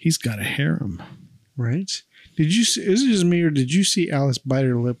 "He's got a harem." Right? Did you see, is it just me or did you see Alice bite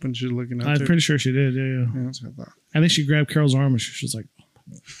her lip when she was looking at I'm pretty sure she did, yeah. That's what I thought. I think she grabbed Carol's arm and she was like,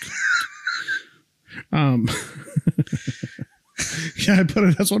 "Oh my God." Yeah, I put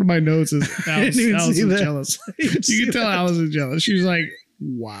it. That's one of my notes. Is Alice is jealous. You can tell Alice is jealous. She's like,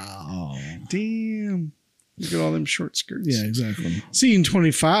 "Wow, damn! Look at all them short skirts." Yeah, exactly. Scene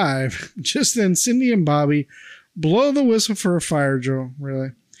 25. Just then, Cindy and Bobby blow the whistle for a fire drill.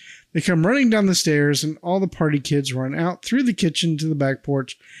 Really, they come running down the stairs, and all the party kids run out through the kitchen to the back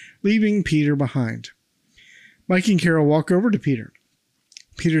porch, leaving Peter behind. Mike and Carol walk over to Peter.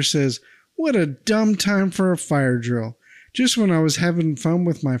 Peter says, "What a dumb time for a fire drill. Just when I was having fun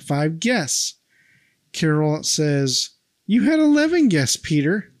with my 5 guests." Carol says, "You had 11 guests,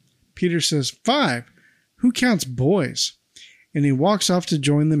 Peter." Peter says, 5. Who counts boys? And he walks off to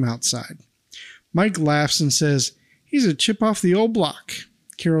join them outside. Mike laughs and says, "He's a chip off the old block."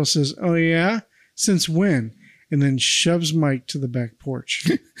 Carol says, "Oh yeah? Since when?" And then shoves Mike to the back porch.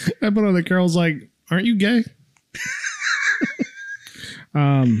 I put on the Carol's like, "Aren't you gay?"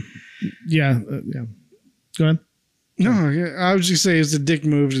 Yeah. Go ahead. No, I was just saying it's a dick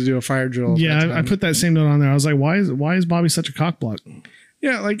move to do a fire drill. Yeah, I put that same note on there. I was like, why is Bobby such a cock block?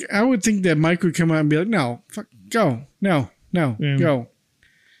 Yeah, like I would think that Mike would come out and be like, "No, fuck, go, no, go."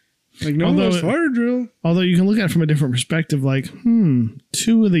 Like, no, it's fire drill. Although you can look at it from a different perspective, like,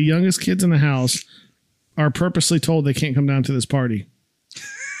 2 of the youngest kids in the house are purposely told they can't come down to this party.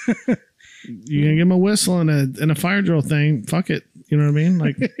 You're gonna give them a whistle and a fire drill thing. Fuck it. You know what I mean?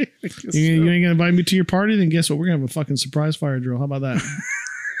 Like, you ain't gonna invite me to your party? Then guess what? We're gonna have a fucking surprise fire drill. How about that?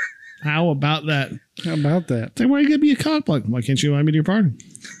 How about that? Then why are you gonna be a cock block? Why can't you invite me to your party?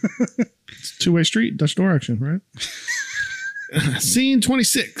 It's a 2-way street, Dutch door action, right? Scene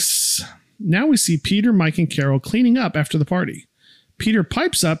 26. Now we see Peter, Mike, and Carol cleaning up after the party. Peter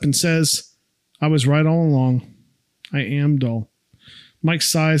pipes up and says, "I was right all along. I am dull." Mike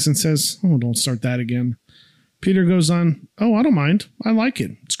sighs and says, "Oh, don't start that again." Peter goes on, "Oh, I don't mind. I like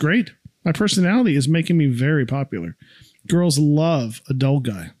it. It's great. My personality is making me very popular. Girls love a dull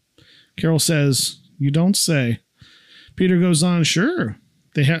guy." Carol says, "You don't say." Peter goes on, "Sure.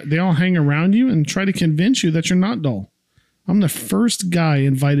 They all hang around you and try to convince you that you're not dull. I'm the first guy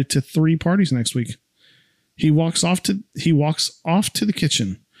invited to 3 parties next week." He walks off to the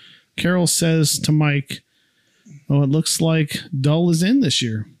kitchen. Carol says to Mike, "Oh, it looks like dull is in this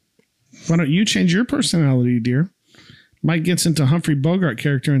year. Why don't you change your personality, dear?" Mike gets into Humphrey Bogart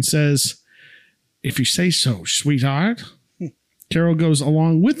character and says, "If you say so, sweetheart." Carol goes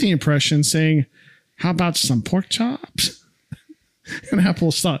along with the impression, saying, "How about some pork chops?" And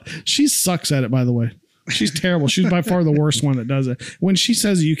Apple stopped. She sucks at it, by the way. She's terrible. She's by far the worst one that does it. When she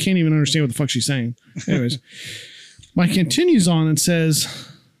says it, you can't even understand what the fuck she's saying. Anyways, Mike continues on and says,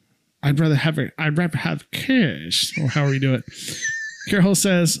 I'd rather have kiss," or however you do it. Carol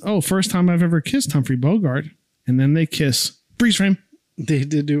says, "Oh, first time I've ever kissed Humphrey Bogart." And then they kiss. Freeze frame. They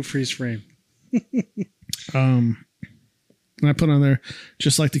did do a freeze frame. And I put on there,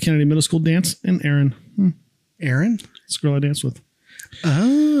 just like the Kennedy Middle School dance, and Aaron. Aaron? This girl I danced with.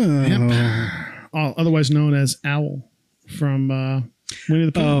 Oh. Yep. Otherwise known as Owl from Winnie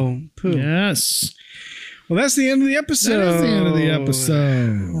the Pooh. Oh, Pooh. Yes. Well, that's the end of the episode. That is the end of the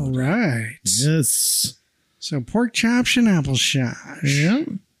episode. All right. Yes. So pork chops and applesauce. Yeah.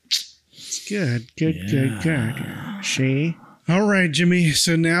 It's good. Good. She. All right, Jimmy.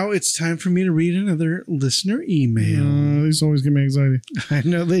 So now it's time for me to read another listener email. These always give me anxiety. I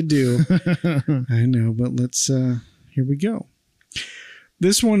know they do. I know, but let's, here we go.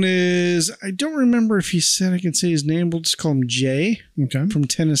 This one is, I don't remember if he said I can say his name. We'll just call him Jay. Okay. From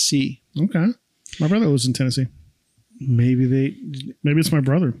Tennessee. Okay. My brother lives in Tennessee. Maybe it's my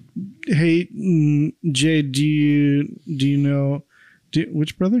brother. Hey, Jay, do you know,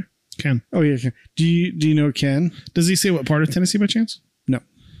 which brother? Ken. Oh yeah, Ken. Do you know Ken? Does he say what part of Tennessee by chance? No.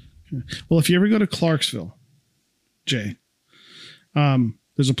 Okay. Well, if you ever go to Clarksville, Jay,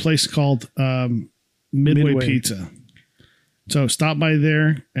 there's a place called Midway Pizza. So stop by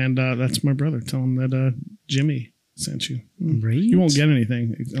there, and that's my brother. Tell him that Jimmy sent you. Right. You won't get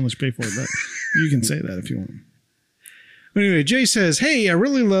anything unless you pay for it, but you can say that if you want. Anyway, Jay says, hey, I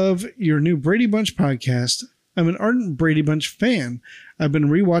really love your new Brady Bunch podcast. I'm an ardent Brady Bunch fan. I've been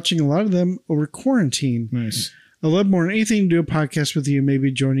rewatching a lot of them over quarantine. Nice. I love more than anything to do a podcast with you, maybe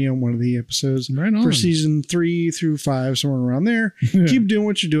join you on one of the episodes right on. For season 3 through 5, somewhere around there. Keep doing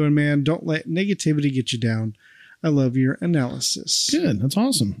what you're doing, man. Don't let negativity get you down. I love your analysis. Good. That's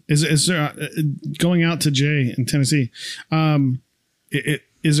awesome. Is there going out to Jay in Tennessee?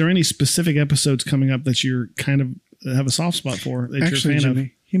 Is there any specific episodes coming up that you're kind of have a soft spot for that Actually, you're a fan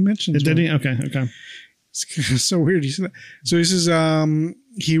Jimmy, he mentioned Did he? Okay. It's so weird. He said that. So he says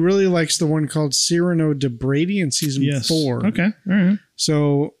he really likes the one called Cyrano de Brady in season 4. Okay. All right.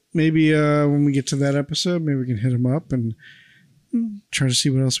 So maybe when we get to that episode, maybe we can hit him up and try to see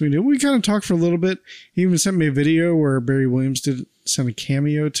what else we do. We kind of talked for a little bit. He even sent me a video where Barry Williams did send a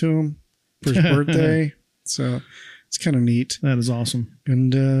cameo to him for his birthday. So it's kind of neat. That is awesome.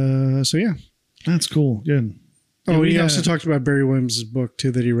 And so, yeah. That's cool. Good. Oh, he also talked about Barry Williams' book, too,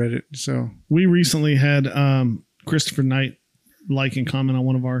 that he read it. So we recently had Christopher Knight like and comment on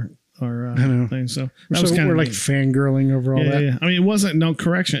one of our things. So we're like fangirling over all that. Yeah. I mean, it wasn't, no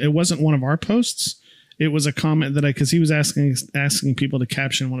correction. It wasn't one of our posts. It was a comment that because he was asking people to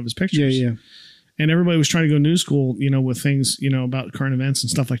caption one of his pictures. Yeah. And everybody was trying to go new school, with things, about current events and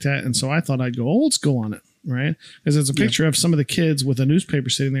stuff like that. And so I thought I'd go old school on it, right? Because it's a picture of some of the kids with a newspaper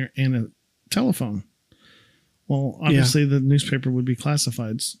sitting there and a telephone. Well, obviously the newspaper would be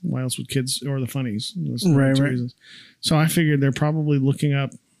classifieds. Why else would kids or the funnies? Right. Reasons. So I figured they're probably looking up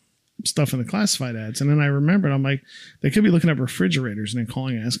stuff in the classified ads. And then I remembered, I'm like, they could be looking up refrigerators and then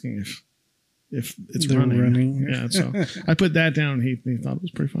calling, asking if it's They're running. Yeah. So I put that down. And he thought it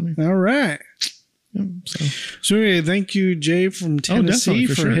was pretty funny. All right. Yeah, so anyway, thank you, Jay from Tennessee,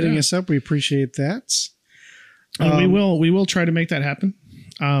 for hitting us up. We appreciate that. We will try to make that happen.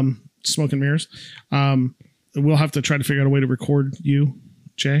 Smoke and mirrors. We'll have to try to figure out a way to record you,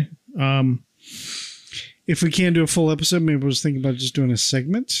 Jay. If we can do a full episode, maybe we'll just think about just doing a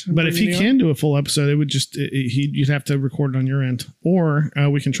segment. But if he can do a full episode, it would just you'd have to record it on your end, or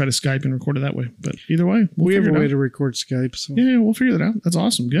we can try to Skype and record it that way. But either way, we have a way to record Skype. So. Yeah, we'll figure that out. That's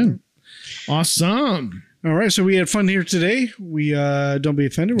awesome. Good. Awesome. All right, so we had fun here today. We don't be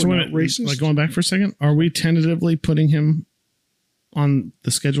offended. We're not racist. Like going back for a second, are we tentatively putting him on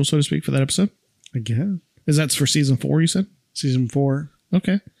the schedule, so to speak, for that episode? I guess. Is that for season 4? You said season 4.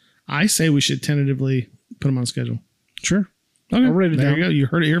 Okay, I say we should tentatively put him on schedule. Sure. Okay. I'll write it there down. You go. You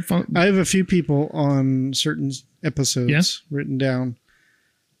heard it here. I have a few people on certain episodes written down.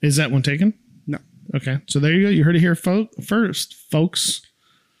 Is that one taken? No. Okay. So there you go. You heard it here first, folks.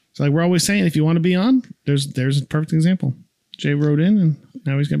 It's like we're always saying, if you want to be on, there's a perfect example. Jay wrote in, and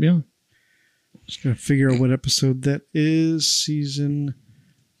now he's going to be on. Just going to figure out what episode that is. Season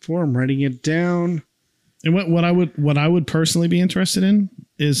 4. I'm writing it down. And what I would personally be interested in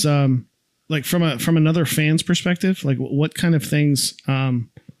is like from another fan's perspective, like what kind of things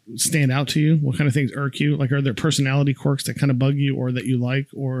stand out to you? What kind of things irk you? Like, are there personality quirks that kind of bug you or that you like?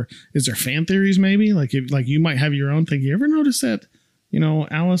 Or is there fan theories maybe? Like you might have your own thing. You ever notice that,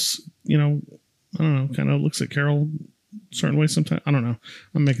 Alice, I don't know, kind of looks at Carol a certain way sometimes? I don't know.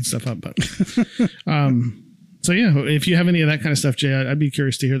 I'm making stuff up, but so yeah, if you have any of that kind of stuff, Jay, I'd be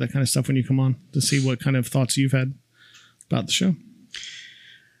curious to hear that kind of stuff when you come on to see what kind of thoughts you've had about the show.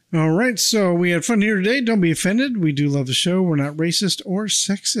 All right, so we had fun here today. Don't be offended. We do love the show. We're not racist or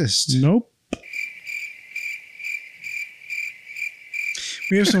sexist. Nope.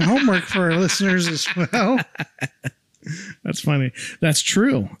 We have some homework for our listeners as well. That's funny. That's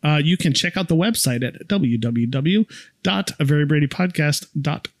true. You can check out the website at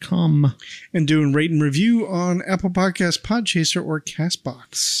www.averybradypodcast.com. And do a rate and review on Apple Podcasts, Podchaser, or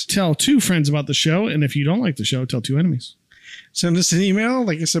CastBox. Tell 2 friends about the show, and if you don't like the show, tell 2 enemies. Send us an email,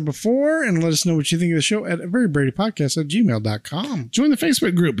 like I said before, and let us know what you think of the show at averybradypodcast@gmail.com. Join the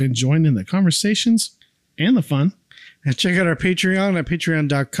Facebook group and join in the conversations and the fun. And check out our Patreon at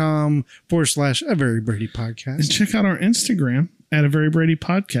patreon.com/averybradypodcast. And check out our Instagram at A Very Brady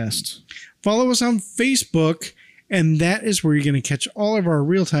Podcast. Follow us on Facebook, and that is where you're going to catch all of our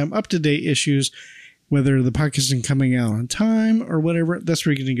real-time, up-to-date issues, whether the podcast is coming out on time or whatever. That's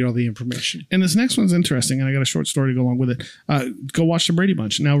where you're going to get all the information. And this next one's interesting, and I got a short story to go along with it. Go watch the Brady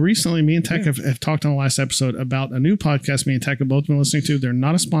Bunch. Now, recently, me and Tech have talked on the last episode about a new podcast me and Tech have both been listening to. They're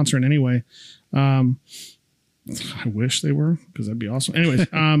not a sponsor in any way. I wish they were, because that'd be awesome. Anyways,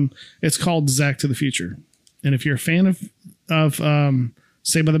 it's called Zach to the Future. And if you're a fan of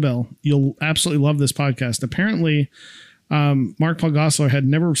Saved by the Bell, you'll absolutely love this podcast. Apparently, Mark Paul Gosselaar had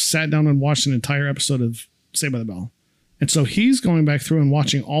never sat down and watched an entire episode of Saved by the Bell. And so he's going back through and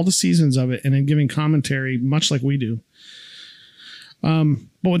watching all the seasons of it and then giving commentary, much like we do. But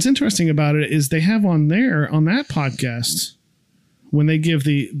what's interesting about it is they have on that podcast, when they give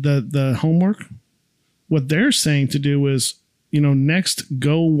the homework, what they're saying to do is, next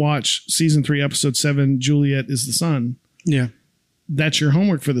go watch season 3, episode 7, Juliet is the Sun. Yeah. That's your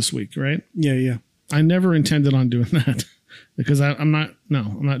homework for this week, right? Yeah. I never intended on doing that because I'm not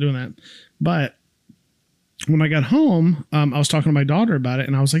doing that. But when I got home, I was talking to my daughter about it,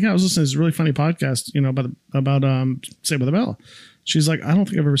 and I was like, I was listening to this really funny podcast, about Saved by the Bell. She's like, I don't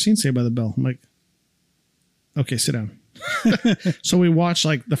think I've ever seen Saved by the Bell. I'm like, okay, sit down. So we watched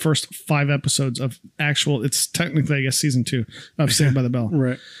like the first 5 episodes of it's technically, I guess, season 2 of Saved by the Bell.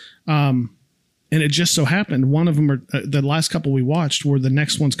 Right. And it just so happened one of them the last couple we watched were the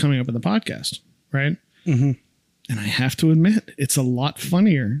next ones coming up in the podcast. Right. Mm-hmm. And I have to admit, it's a lot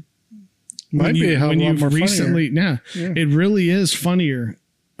funnier. Might be a hell of a lot more recently, funnier. Yeah, it really is funnier.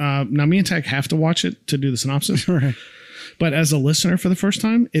 Now me and Tech have to watch it to do the synopsis. Right. But as a listener for the first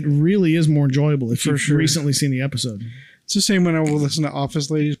time, it really is more enjoyable if you've recently seen the episode. It's the same when I will listen to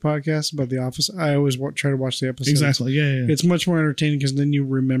Office Ladies podcast about The Office. I always try to watch the episodes. Exactly. Yeah. It's much more entertaining because then you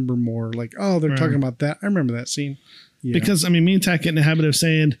remember more. Like, oh, they're talking about that. I remember that scene. Yeah. Because, me and Tech get in the habit of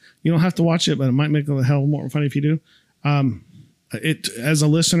saying, you don't have to watch it, but it might make it a hell more funny if you do. It as a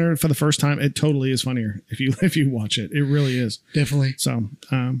listener for the first time, it totally is funnier if you watch it. It really is. Definitely. So,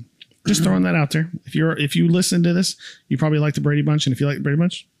 just throwing that out there. If you listen to this, you probably like the Brady Bunch, and if you like the Brady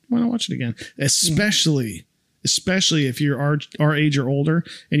Bunch, why not watch it again? Especially if you're our age or older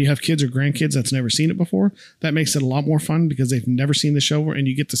and you have kids or grandkids that's never seen it before. That makes it a lot more fun because they've never seen the show, and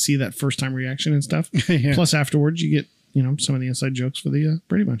you get to see that first time reaction and stuff. Yeah. Plus, afterwards, you get some of the inside jokes for the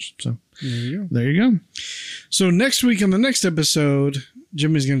Brady Bunch. So there you go. So next week on the next episode,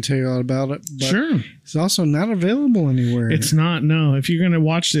 Jimmy's going to tell you all about it. But sure. It's also not available anywhere. It's not. No. If you're going to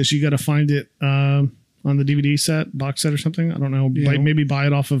watch this, you got to find it on the DVD box set or something. I don't know. Yeah. Maybe buy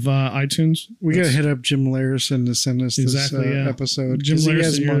it off of iTunes. We got to hit up Jim Larison to send us this episode. Jim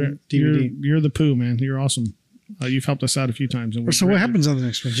Larison, you're the poo, man. You're awesome. You've helped us out a few times. So what happens on the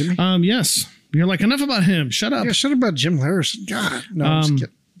next one, Jimmy? Yes. You're like, enough about him. Shut up. Yeah, shut up about Jim Larison. God. No, I'm just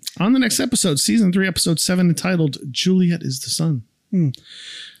kidding. On the next episode, season 3, episode 7, entitled Juliet is the Sun.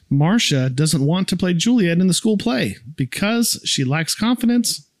 Marcia doesn't want to play Juliet in the school play because she lacks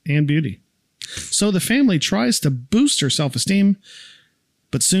confidence and beauty. So the family tries to boost her self-esteem,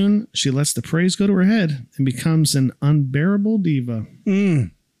 but soon she lets the praise go to her head and becomes an unbearable diva.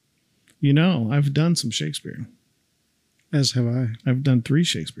 I've done some Shakespeare. As have I. I've done 3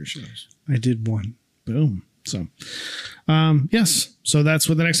 Shakespeare shows. I did 1. Boom. So, yes. So that's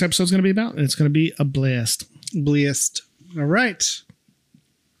what the next episode is going to be about. And it's going to be a blast. All right.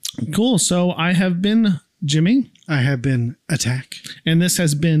 Cool. So I have been Jimmy. I have been Attack. And this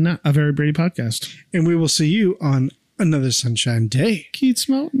has been A Very Brady Podcast. And we will see you on another sunshine day. Keith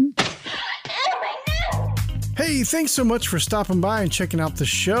Smelton. Hey, thanks so much for stopping by and checking out the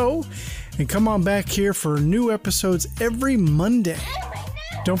show. And come on back here for new episodes every Monday.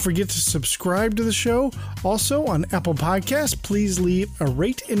 Don't forget to subscribe to the show. Also on Apple Podcasts, please leave a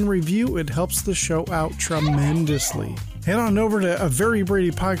rate and review. It helps the show out tremendously. Head on over to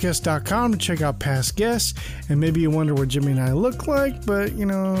averybradypodcast.com to check out past guests. And maybe you wonder what Jimmy and I look like, but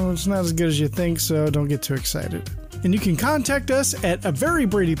it's not as good as you think, so don't get too excited. And you can contact us at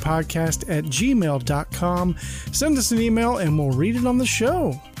averybradypodcast@gmail.com. Send us an email and we'll read it on the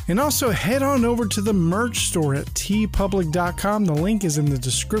show. And also head on over to the merch store at tpublic.com. The link is in the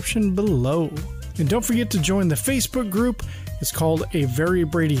description below. And don't forget to join the Facebook group. It's called A Very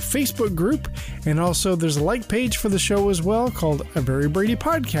Brady Facebook group. And also there's a like page for the show as well called A Very Brady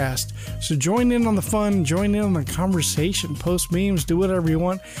Podcast. So join in on the fun, join in on the conversation, post memes, do whatever you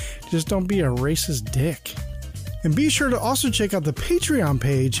want. Just don't be a racist dick. And be sure to also check out the Patreon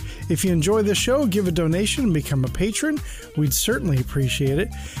page. If you enjoy the show, give a donation and become a patron. We'd certainly appreciate it.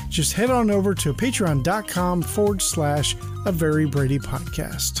 Just head on over to patreon.com/A Very Brady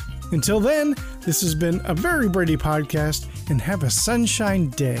Podcast. Until then, this has been A Very Brady Podcast, and have a sunshine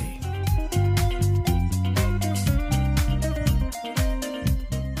day.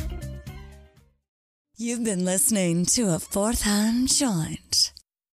 You've been listening to A Fourth Hand Joint.